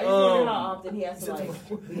security. I just wonder how often he has to be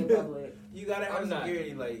in public. You gotta have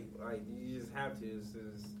security, like you just have to.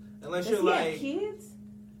 Unless Does you're he like have kids.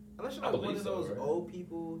 Unless you're like one of those old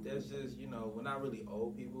people that's just, well, not really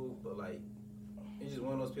old people, but like it's just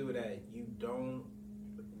one of those people that you don't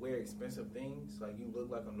wear expensive things. Like you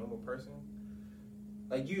look like a normal person.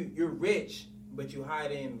 Like you're rich, but you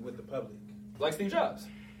hide in with the public. Like Steve Jobs.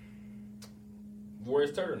 Wore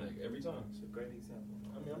his turtleneck every time. It's a great example.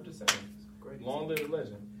 I mean, I'm just saying. Great Long live the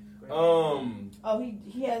legend.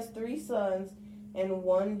 He has 3 sons and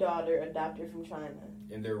 1 daughter adopted from China.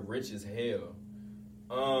 And they're rich as hell.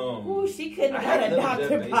 Ooh, she couldn't get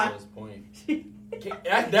adopted by. Point.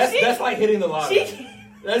 That's like hitting the lottery.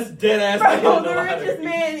 That's dead ass. Bro, the richest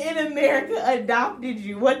man in America adopted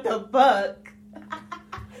you. What the fuck?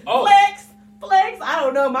 Oh. Flex. I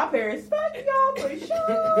don't know. My parents fuck y'all for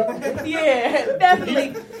sure. Yeah,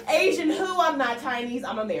 definitely. Asian who? I'm not Chinese.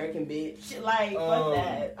 I'm American, bitch. Like, fuck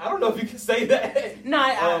that. I don't know if you can say that.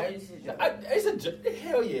 No, it's a joke.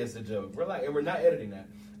 Hell yeah, it's a joke. And we're not editing that.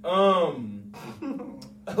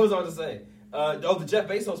 What was I about to say? The Jeff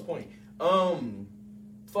Bezos point.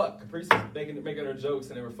 Fuck, Caprice was making her jokes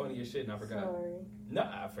and they were funny as shit and I forgot. Sorry.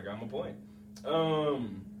 Nah, I forgot my point.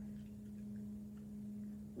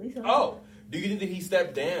 Lisa. Oh, do you think that he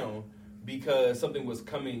stepped down because something was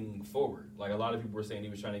coming forward? Like a lot of people were saying he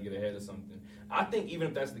was trying to get ahead of something. I think even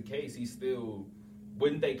if that's the case,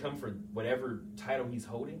 wouldn't they come for whatever title he's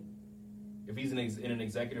holding? If he's in an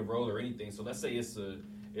executive role or anything. So let's say it's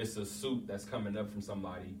a suit that's coming up from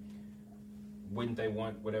somebody. Wouldn't they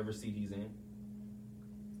want whatever seat he's in?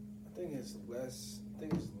 I think it's less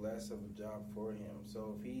of a job for him.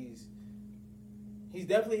 So if he's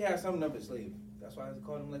definitely has something up his sleeve. That's why I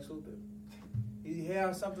called him Lex Luthor. He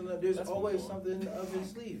has something up. There's always something up his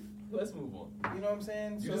sleeve. Let's move on. You know what I'm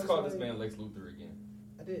saying? You just called this man Lex Luthor again.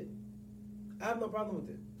 I did. I have no problem with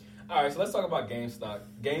it. All right, so let's talk about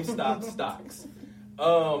GameStop stocks.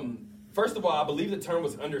 First of all, I believe the term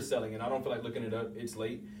was underselling, and I don't feel like looking it up. It's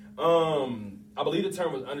late. I believe the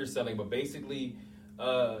term was underselling, but basically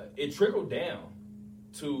it trickled down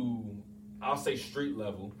to, I'll say, street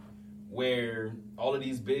level, where all of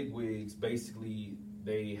these big wigs, basically,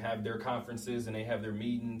 they have their conferences and they have their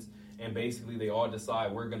meetings, and basically they all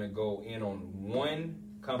decide we're going to go in on one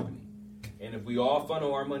company. And if we all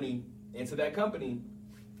funnel our money into that company,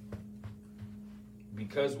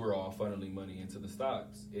 because we're all funneling money into the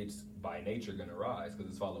stocks, it's by nature going to rise because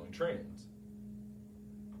it's following trends.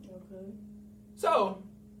 Okay. So,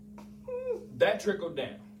 that trickled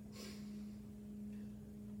down.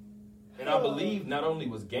 And I believe not only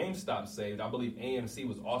was GameStop saved, I believe AMC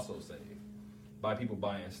was also saved by people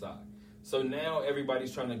buying stock. So now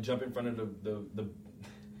everybody's trying to jump in front of the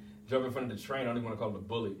train. I don't even want to call it a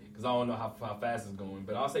bullet because I don't know how fast it's going,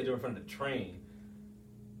 but I'll say jump in front of the train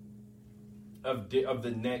of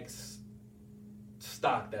the next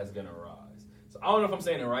stock that's gonna rise. So I don't know if I'm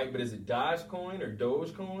saying it right, but is it Dogecoin or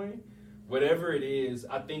Dogecoin? Whatever it is,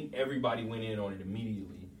 I think everybody went in on it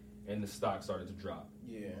immediately, and the stock started to drop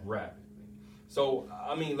rapidly. So,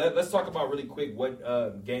 I mean, let's talk about really quick what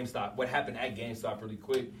happened at GameStop really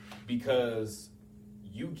quick, because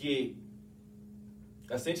you get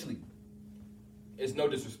essentially, it's no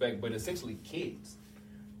disrespect, but essentially kids,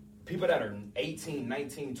 people that are 18,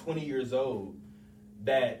 19, 20 years old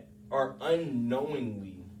that are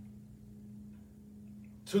unknowingly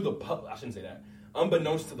to the public, I shouldn't say that,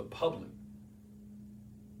 unbeknownst to the public,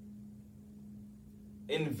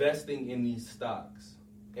 investing in these stocks.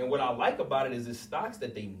 And what I like about it is it's stocks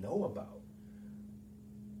that they know about.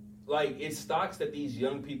 like, it's stocks that these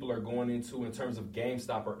young people are going into in terms of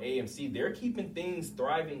GameStop or AMC. They're keeping things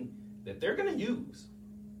thriving that they're going to use.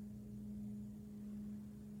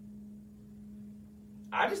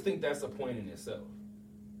 I just think that's a point in itself.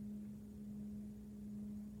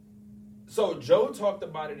 So Joe talked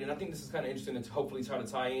about it, and I think this is kind of interesting to hopefully try to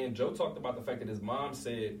tie in. Joe talked about the fact that his mom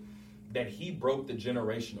said that he broke the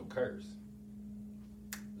generational curse.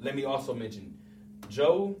 Let me also mention,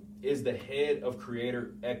 Joe is the head of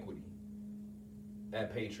creator equity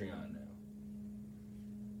at Patreon now.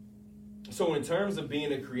 So in terms of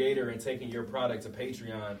being a creator and taking your product to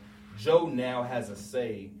Patreon, Joe now has a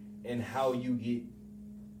say in how you get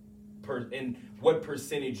and what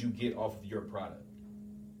percentage you get off of your product.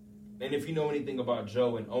 And if you know anything about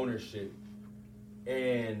Joe and ownership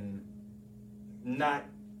and not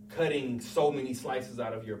cutting so many slices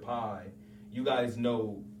out of your pie, you guys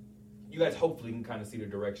hopefully can kind of see the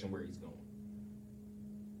direction where he's going.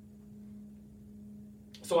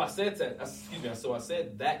 So I said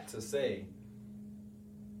that to say,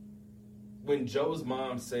 when Joe's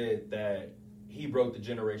mom said that he broke the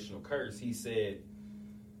generational curse, he said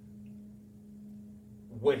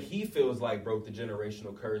what he feels like broke the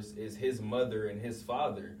generational curse is his mother and his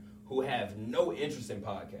father, who have no interest in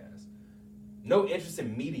podcasts, no interest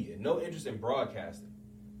in media, no interest in broadcasting.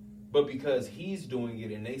 But because he's doing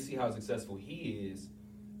it and they see how successful he is,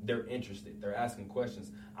 they're interested. They're asking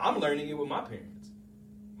questions. I'm learning it with my parents.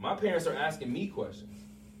 My parents are asking me questions.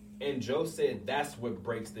 And Joe said that's what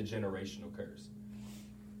breaks the generational curse.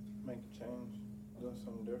 Make a change. Do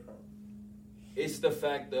something different. It's the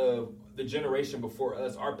fact of the generation before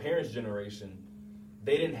us, our parents' generation,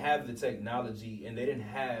 they didn't have the technology and they didn't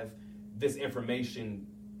have this information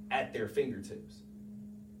at their fingertips.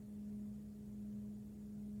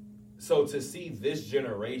 So to see this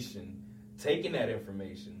generation taking that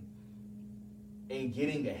information and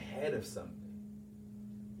getting ahead of something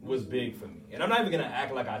was big for me. And I'm not even going to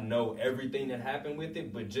act like I know everything that happened with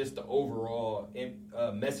it, but just the overall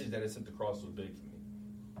message that it sent across was big for me.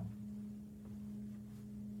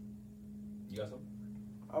 You got something?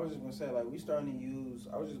 I was just going to say, like, we starting to use,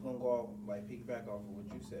 I was just going to go off, like, piggyback off of what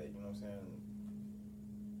you said, you know what I'm saying?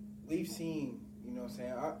 We've seen, you know what I'm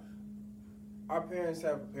saying? Our parents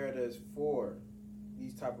have prepared us for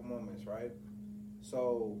these type of moments, right?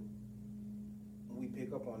 So we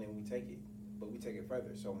pick up on it and we take it, but we take it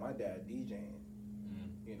further. So my dad DJing,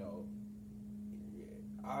 you know,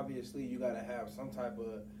 obviously you got to have some type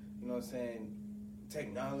of, you know what I'm saying,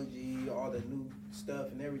 technology, all the new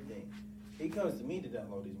stuff and everything. He comes to me to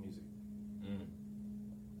download his music.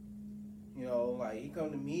 You know, like, he come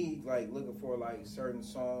to me, like, looking for, like, certain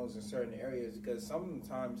songs in certain areas, because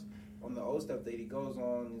sometimes on the old stuff that he goes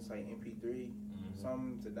on, it's like MP3,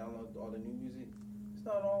 some to download all the new music. It's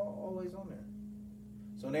not always on there.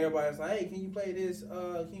 So when everybody's like, hey, can you play this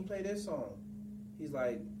song? He's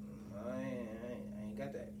like, I ain't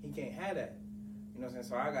got that. He can't have that. You know what I'm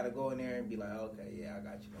saying? So I got to go in there and be like, okay, yeah, I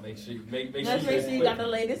got you. Make sure you got the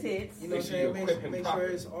latest hits. You know what I'm saying? Make sure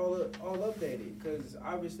it's all updated, because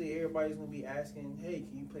obviously everybody's going to be asking, hey,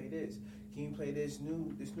 can you play this? Can you play this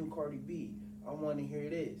new Cardi B? I want to hear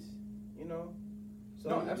this. You know? So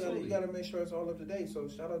no, absolutely. You got to make sure it's all up to date. So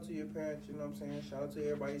shout out to your parents, you know what I'm saying? Shout out to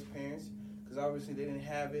everybody's parents, because obviously they didn't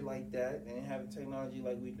have it like that. They didn't have the technology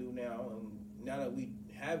like we do now. And now that we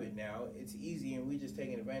have it now, it's easy, and we just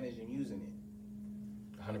taking advantage and using it.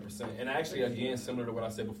 100%. And actually, again, similar to what I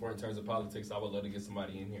said before in terms of politics, I would love to get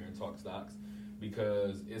somebody in here and talk stocks,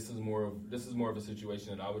 because this is more of a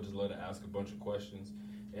situation that I would just love to ask a bunch of questions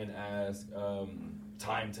and ask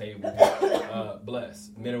timetable,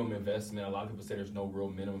 minimum investment. A lot of people say there's no real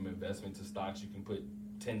minimum investment to stocks. You can put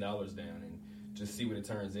 $10 down and just see what it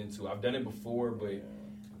turns into. I've done it before, but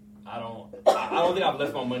I don't think I've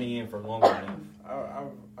left my money in for longer enough.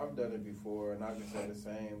 I've done it before, and I can say the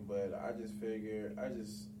same, but I just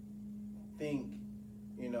think,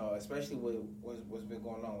 you know, especially with what's been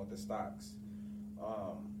going on with the stocks,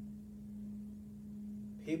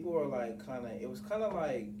 people are like it's kind of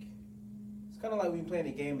like we playing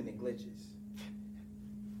a game and it glitches.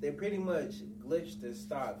 They pretty much glitched the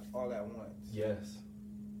stock all at once. Yes.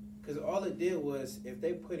 Because all it did was, if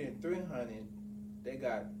they put in $300, they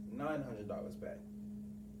got $900 back.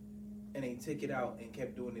 And they took it out and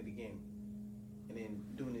kept doing it again. And then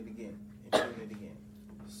doing it again. And doing it again.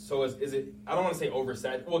 So is it, I don't want to say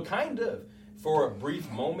oversaturated. Well, kind of. For a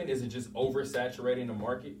brief moment, is it just oversaturating the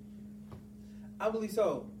market? I believe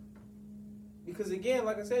so. Because again,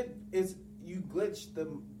 like I said,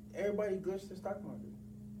 everybody glitched the stock market.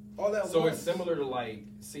 all that. So it's similar to like,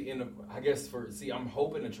 I'm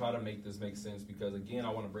hoping to try to make this make sense because again, I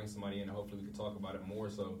want to bring somebody in and hopefully we can talk about it more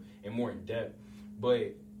so and more in depth.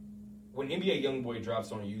 But when NBA YoungBoy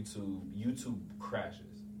drops on YouTube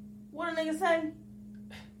crashes. What a nigga say?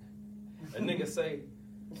 A nigga say.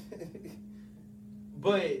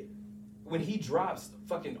 But when he drops,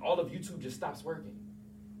 fucking all of YouTube just stops working.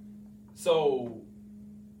 So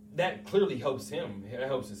that clearly helps him. It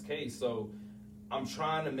helps his case. So I'm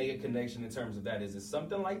trying to make a connection in terms of that. Is it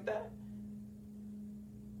something like that?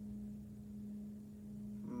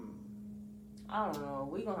 I don't know.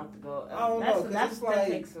 We gonna have to go. I don't know. That's it's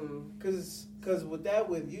like some... because with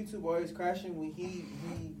YouTube always crashing when he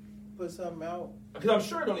put something out. Because I'm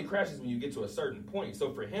sure it only crashes when you get to a certain point.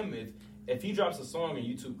 So for him, if he drops a song and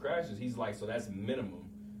YouTube crashes, he's like, so that's minimum,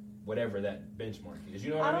 whatever that benchmark is.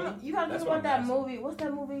 You know what I mean? You gotta think about that movie. What's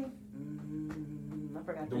that movie? I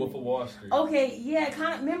forgot. The Wolf of Wall Street. Okay, yeah,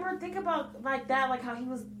 kind of. Remember, think about like that, like how he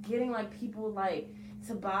was getting like people like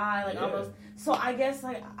to buy like all those. So I guess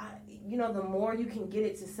like the more you can get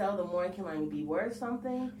it to sell, the more it can like be worth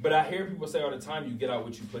something. But I hear people say all the time, you get out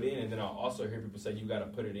what you put in, and then I also hear people say you got to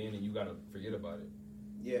put it in and you got to forget about it.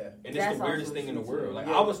 Yeah, and it's the weirdest thing in the world. Like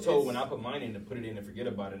I was told when I put mine in to put it in and forget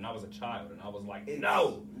about it, and I was a child, and I was like,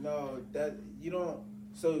 no, that you don't.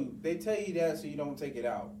 So they tell you that so you don't take it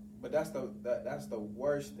out, but that's the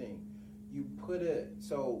worst thing. You put it.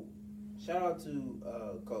 So shout out to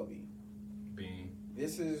Kobe. Bean.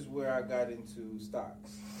 This is where I got into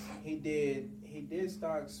stocks. He did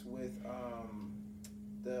stocks with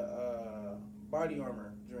the body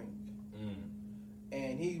armor drink.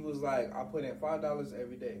 And he was like, I put in $5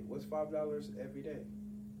 every day. What's $5 every day?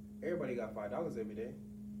 Everybody got $5 every day.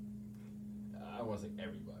 I won't say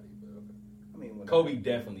everybody, but okay. I mean, Kobe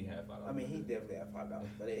definitely had $5. I mean, he definitely had $5,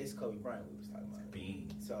 but it's Kobe Bryant we was talking about. Bean.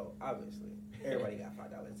 So obviously, everybody got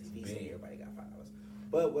 $5. If he said everybody got $5,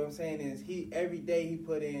 but what I'm saying is, every day he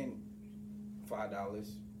put in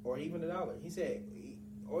 $5 or even $1. He said,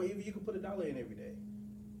 or even you could put $1 in every day.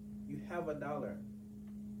 You have $1.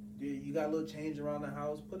 You got a little change around the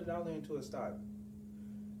house, put $1 into a stock.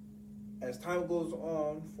 As time goes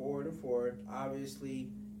on, forward,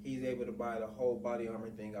 obviously, he's able to buy the whole body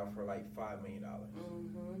armor thing out for like $5 million.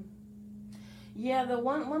 Mm-hmm. Yeah, the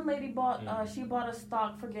one lady bought, she bought a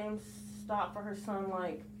stock for GameStop for her son,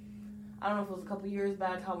 like, I don't know if it was a couple years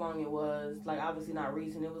back, how long it was. Like, obviously not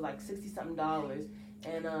recent. It was like $60-something.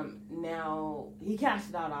 And now, he cashed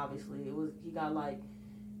it out, obviously. He got like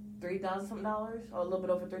 $3,000-something, or a little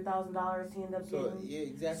bit over $3,000 he ended up getting. Yeah,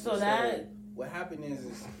 exactly. So that... What happened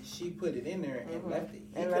is she put it in there and left it.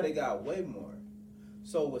 He And could have got way more.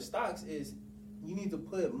 So with stocks is, you need to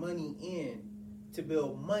put money in to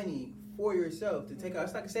build money for yourself, to take out.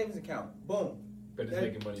 It's like a savings account. Boom. But it's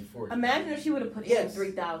making money for you. Imagine if she would have put in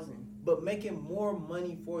 $3,000. But making more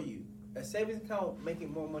money for you. A savings account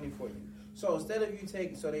making more money for you. So instead of you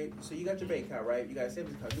taking, so you got your bank account, right? You got a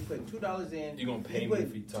savings account. You putting $2 in. You're gonna pay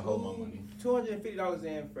me to hold my money. $250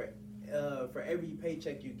 in for every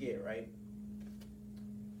paycheck you get, right?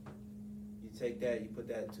 You take that, you put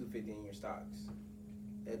that $250 in your stocks.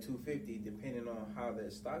 That $250, depending on how the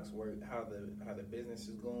stocks work, how the business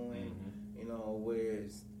is going,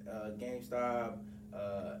 where's GameStop,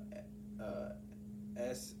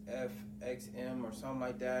 SFXM or something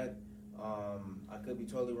like that. I could be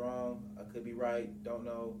totally wrong. I could be right. Don't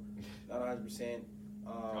know. Not 100%.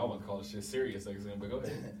 I want to call this shit serious XM, but go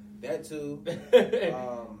ahead. That too.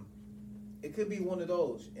 It could be one of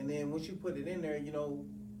those. And then once you put it in there,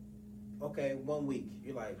 okay, 1 week,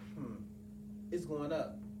 you're like, it's going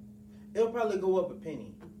up. It'll probably go up a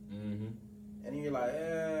penny. Mm-hmm. And then you're like,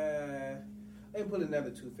 let me put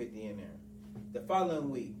another $250 in there. The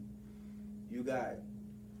following week, you got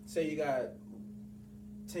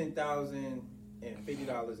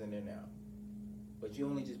 $10,050 in there now, but you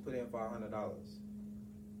only just put in $500.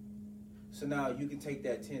 So now you can take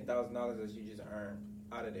that $10,000 that you just earned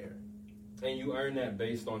out of there, and you earn that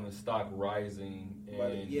based on the stock rising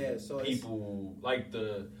and so people like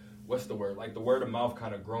what's the word? Like the word of mouth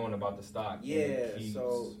kind of growing about the stock. Yeah,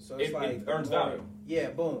 so it's it earns value.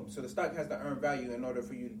 Yeah, boom. So the stock has to earn value in order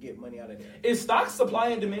for you to get money out of there. Is stock supply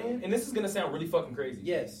and demand? And this is gonna sound really fucking crazy.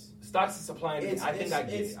 Yes. Stocks is supply and demand. I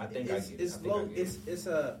get it.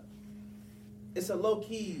 It's a low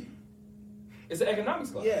key. It's an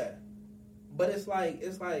economics class. Yeah. But it's like,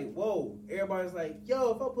 whoa, everybody's like,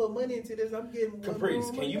 yo, if I put money into this, I'm getting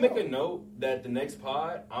Caprice, can you make a note that the next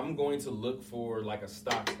pod, I'm going to look for like a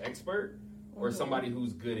stocks expert or somebody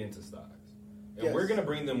who's good into stocks. And we're going to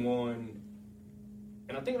bring them on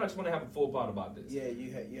And I think I just want to have a full pod about this. Yeah,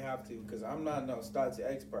 you have to, because I'm not no stocks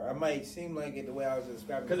expert. I might seem like it the way I was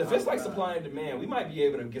describing. Because if it's like supply and demand, we might be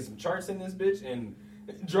able to get some charts in this bitch and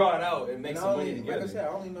draw it out and make some money together. Like I said, I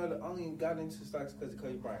only got into stocks because of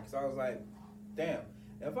Kobe Bryant. Because I was like, damn,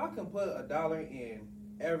 if I can put $1 in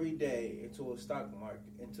every day into a stock market,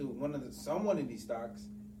 into some one of these stocks,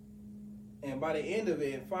 and by the end of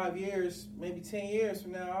it, in 5 years, maybe 10 years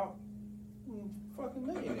from now, fucking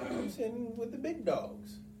millionaire. I'm sitting with the big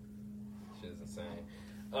dogs. Shit's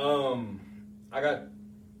insane. I got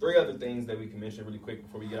 3 other things that we can mention really quick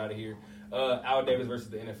before we get out of here. Al Davis versus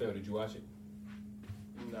the NFL. Did you watch it?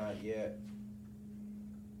 Not yet.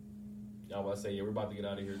 Y'all about to say, yeah, we're about to get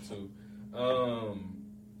out of here too.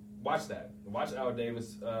 Watch that. Watch Al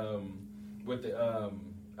Davis with the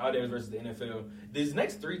Al Davis versus the NFL. These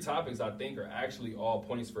next 3 topics, I think, are actually all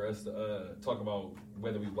points for us to talk about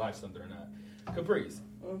whether we watch something or not. Caprice,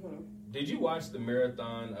 did you watch the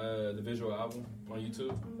Marathon, the visual album on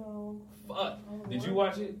YouTube? No. Fuck. Did you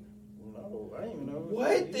watch it? No, I didn't even know.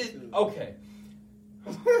 What? Okay.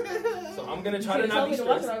 So I'm gonna try to not be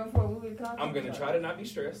stressed. I'm gonna try to not be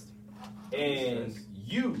stressed. And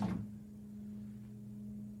you,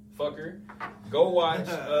 fucker, go watch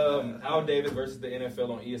Al Davis versus the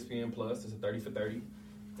NFL on ESPN Plus. It's a 30 for 30.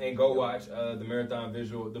 And go watch the Marathon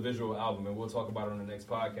visual album, and we'll talk about it on the next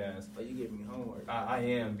podcast. Oh, you giving me homework? I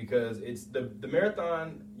am, because it's the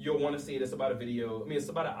Marathon. You'll want to see it. It's about a video. I mean, it's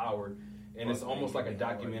about an hour, and it's almost like a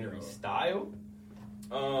documentary style.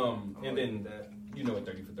 And then you know what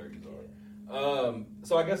 30 for 30s are.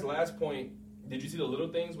 So I guess last point. Did you see The Little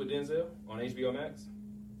Things with Denzel on HBO Max?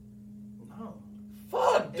 No.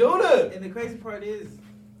 Fuck, Duna! And the crazy part is,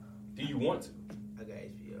 do you want to? I got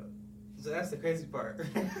HBO. So that's the crazy part.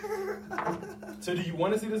 So do you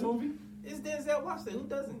want to see this movie? It's Denzel Washington. Who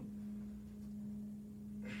doesn't?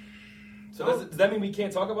 So does that mean we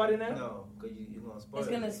can't talk about it now? No, because you're going to spoil it. It's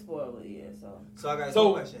going to spoil it, yeah. So I got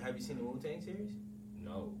a question. Have you seen the Wu-Tang series?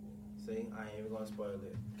 No. See, I ain't even going to spoil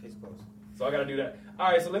it. Case closed. So I gotta do that. All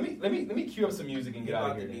right, so let me cue up some music and get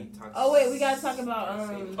out of here. Then. Oh wait, we gotta talk about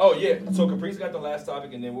Oh yeah, so Caprice got the last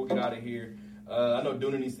topic, and then we'll get out of here. I know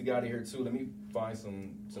Duna needs to get out of here too. Let me find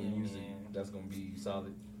some music that's gonna be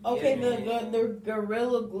solid. Okay, the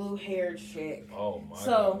Gorilla Glue hair chick. Oh my.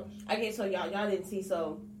 So gosh. So y'all didn't see.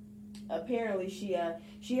 So apparently she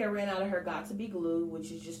had ran out of her got to be glue, which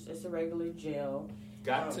is just a regular gel.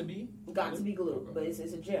 Got to be glue, but it's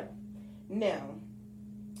a gel. Now,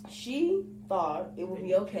 she thought it would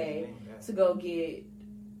be okay to go get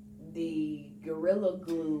the Gorilla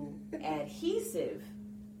Glue adhesive.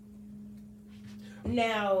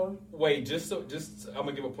 Now, wait, just I'm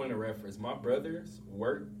gonna give a point of reference. My brother's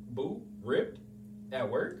work boot ripped at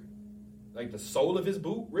work, like the sole of his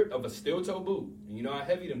boot ripped, of a steel toe boot. And you know how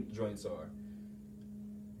heavy them joints are.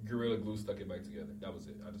 Gorilla Glue stuck it back together. That was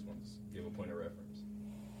it. I just wanted to give a point of reference.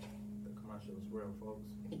 Commercial was real, folks.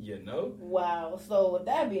 You know? Wow. So with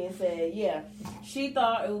that being said, yeah, she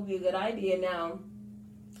thought it would be a good idea. Now,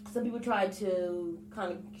 some people tried to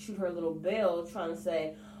kind of shoot her a little bell, trying to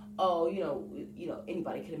say, "Oh, you know,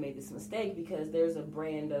 anybody could have made this mistake because there's a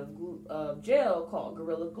brand of gel called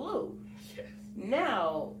Gorilla Glue." Yes.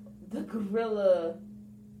 Now, the Gorilla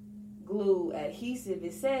Glue adhesive,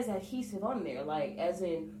 it says adhesive on there, like as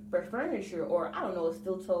in for furniture or I don't know, a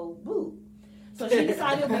steel toe boot. So she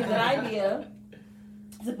decided it would be a good idea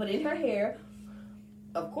to put in her hair.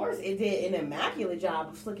 Of course, it did an immaculate job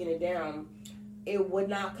of slicking it down. It would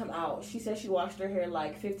not come out. She said she washed her hair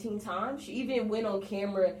like 15 times. She even went on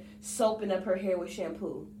camera soaping up her hair with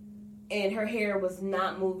shampoo. And her hair was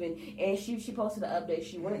not moving. And she posted an update.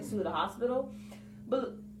 She went to the hospital.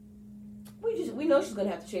 But we know she's going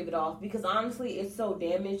to have to shave it off. Because honestly, it's so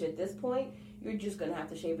damaged at this point. You're just going to have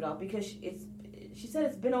to shave it off. Because she said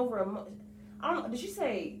it's been over a month. I don't know. Did she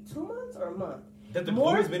say 2 months or a month? That the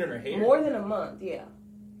glue has been in her hair? More than a month, yeah.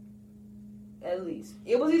 At least.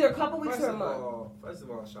 It was either a couple weeks or a month. First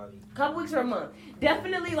of all, Shawty. A couple weeks or a month.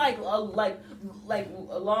 Definitely like a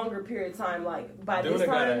longer period of time. Like by Dude, this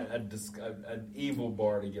time. got an evil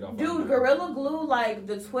bar to get off. Dude, Gorilla Glue, like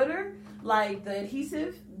the Twitter, like the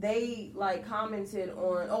adhesive, they like commented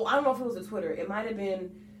on. Oh, I don't know if it was the Twitter. It might have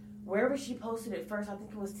been wherever she posted it first. I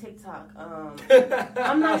think it was TikTok.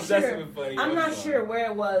 I'm not sure. I'm not sure where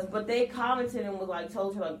it was, but they commented and was like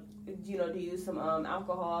told her like, you know, to use some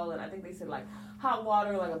alcohol, and I think they said like hot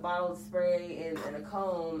water, like a bottle of spray and a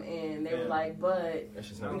comb, and they were like, but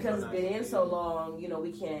because it's been in so long, you know,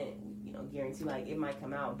 we can't, you know, guarantee like it might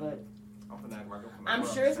come out, but I'm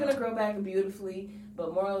sure it's gonna grow back beautifully.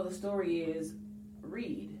 But moral of the story is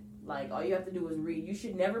read. Like all you have to do is read. You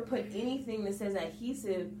should never put anything that says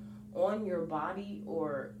adhesive on your body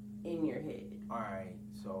or in your head? All right,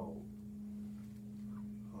 so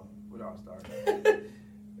where do I start?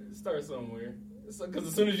 Start somewhere. Because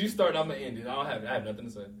as soon as you start, I'm gonna end it. I have nothing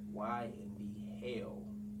to say. Why in the hell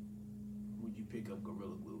would you pick up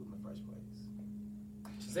Gorilla Glue in the first place?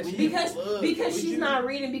 Because she's not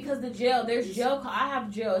reading. Because the gel, there's gel. I have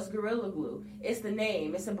gel. It's Gorilla Glue. It's the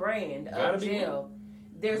name. It's a brand of gel.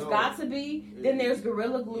 There's got to be. Then there's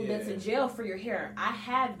Gorilla Glue that's a gel for your hair. I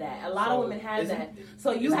have that. A lot of women have that.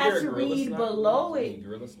 So you have to read below it.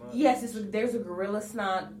 Yes, there's a Gorilla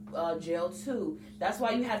Snot gel too. That's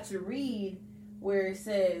why you have to read where it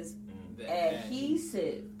says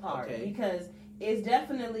adhesive part because it's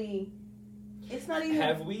definitely. It's not even.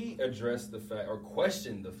 Have we addressed the fact or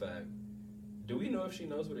questioned the fact? Do we know if she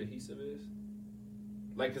knows what adhesive is?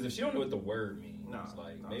 Like, because if she don't know what the word means,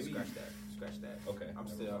 maybe scratch that. Okay, I'm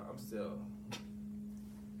still.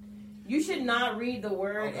 You should not read the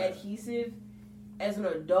word adhesive as an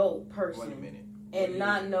adult person. Wait a minute. And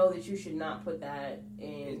not know that you should not put that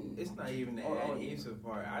in. It's not even the adhesive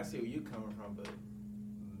part. I see where you're coming from, but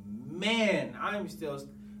man, I'm still.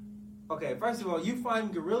 Okay, first of all, you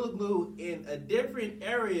find Gorilla Glue in a different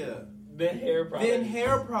area than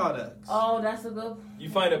hair products. Oh, that's a good. You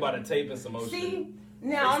find it by the tape and some motion. See,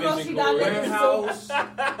 now I know she got warehouse.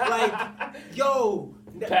 Like, yo,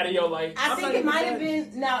 patio light. I think it might have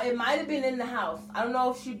been. Now it might have been in the house. I don't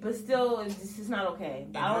know if she, but still, it's just not okay.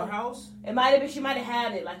 In her house, it might have been. She might have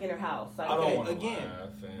had it like in her house. Like, I don't want to again.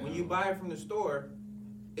 When you buy it from the store,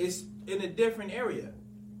 it's in a different area.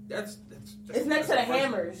 That's it's next to the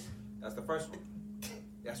hammers. That's the first one.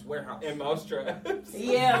 That's warehouse. And mousetraps.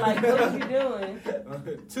 Yeah, like what are you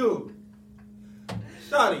doing? 2.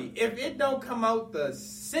 Shawty, if it don't come out the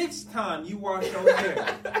 6th time you wash your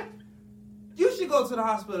hair, you should go to the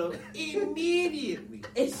hospital immediately.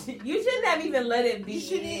 You shouldn't have even let it be.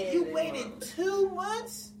 You waited 2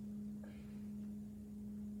 months?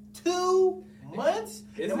 2 months?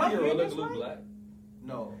 Isn't your Gorilla Glue black?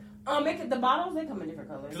 No. The bottles, they come in different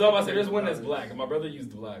colors. Because I was about to say, there's one that's black, and my brother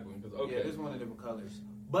used the black one. Yeah, there's one of different colors.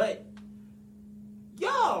 But,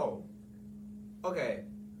 yo! Okay.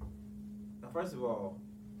 Now, first of all,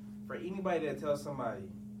 for anybody that tells somebody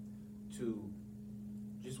to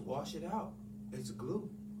just wash it out, it's glue.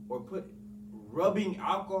 Or put rubbing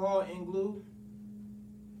alcohol in glue.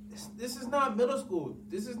 This is not middle school.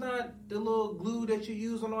 This is not the little glue that you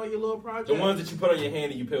use on all your little projects. The ones that you put on your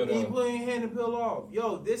hand and you peel it off. You put in your hand and peel off.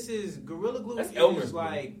 Yo, this is Gorilla Glue. That's is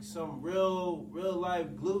like some real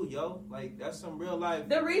life glue, yo. Like that's some real life.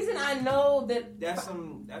 The reason I know that's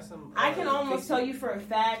some. I can almost tell you for a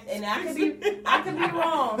fact, and I could be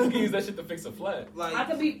wrong. You can use that shit to fix a flat. Like I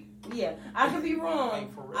could be wrong.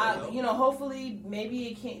 Like for real, hopefully, maybe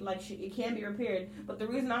it can't. It can be repaired. But the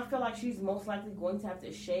reason I feel like she's most likely going to have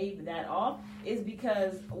to shave that off is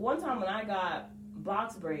because one time when I got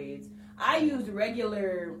box braids, I used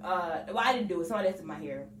regular. I didn't do it. Somebody else did my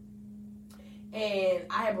hair, and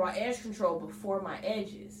I had brought edge control before my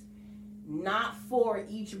edges, not for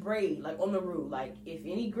each braid, like on the root. Like if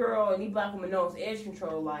any black woman knows edge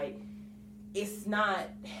control, like. It's not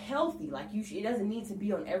healthy. Like it doesn't need to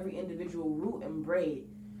be on every individual root and braid.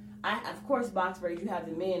 Of course, box braids, you have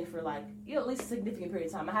them in for at least a significant period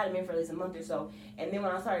of time. I had them in for at least a month or so. And then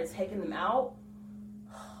when I started taking them out,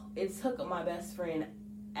 it took my best friend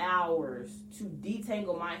hours to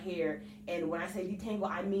detangle my hair. And when I say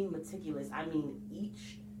detangle, I mean meticulous. I mean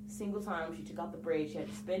each single time she took out the braid, she had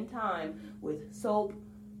to spend time with soap,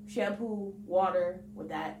 shampoo, water, with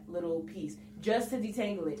that little piece. Just to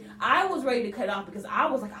detangle it. I was ready to cut off because I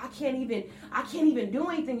was like, I can't even do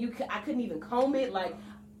anything. I couldn't even comb it. Like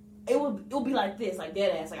it would be like this, like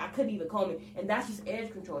dead ass. Like I couldn't even comb it, and that's just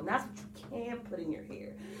edge control, and that's what you can put in your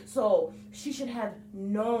hair. So she should have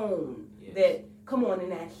known that. Come on,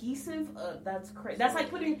 an adhesive, that's crazy. That's like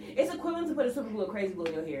it's equivalent to putting super glue or crazy glue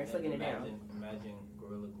in your hair and sucking it down. Imagine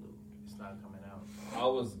Gorilla Glue. It's not coming out. I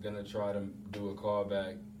was gonna try to do a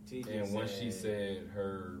callback. And when she said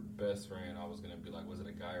her best friend, I was going to be like, was it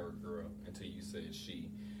a guy or a girl? Until you said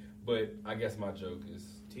she. But I guess my joke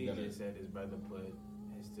is... TJ said his brother put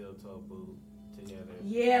his steel-toe boot together.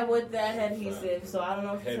 Yeah, with that adhesive. So I don't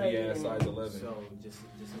know if to tell you. Heavy-ass size 11. So just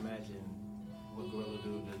imagine what Gorilla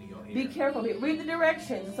Glue do to your hair. Be careful. Read the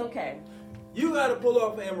directions. It's okay. You got to pull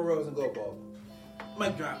off Amber Rose and go bald.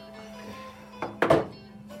 Mic drop.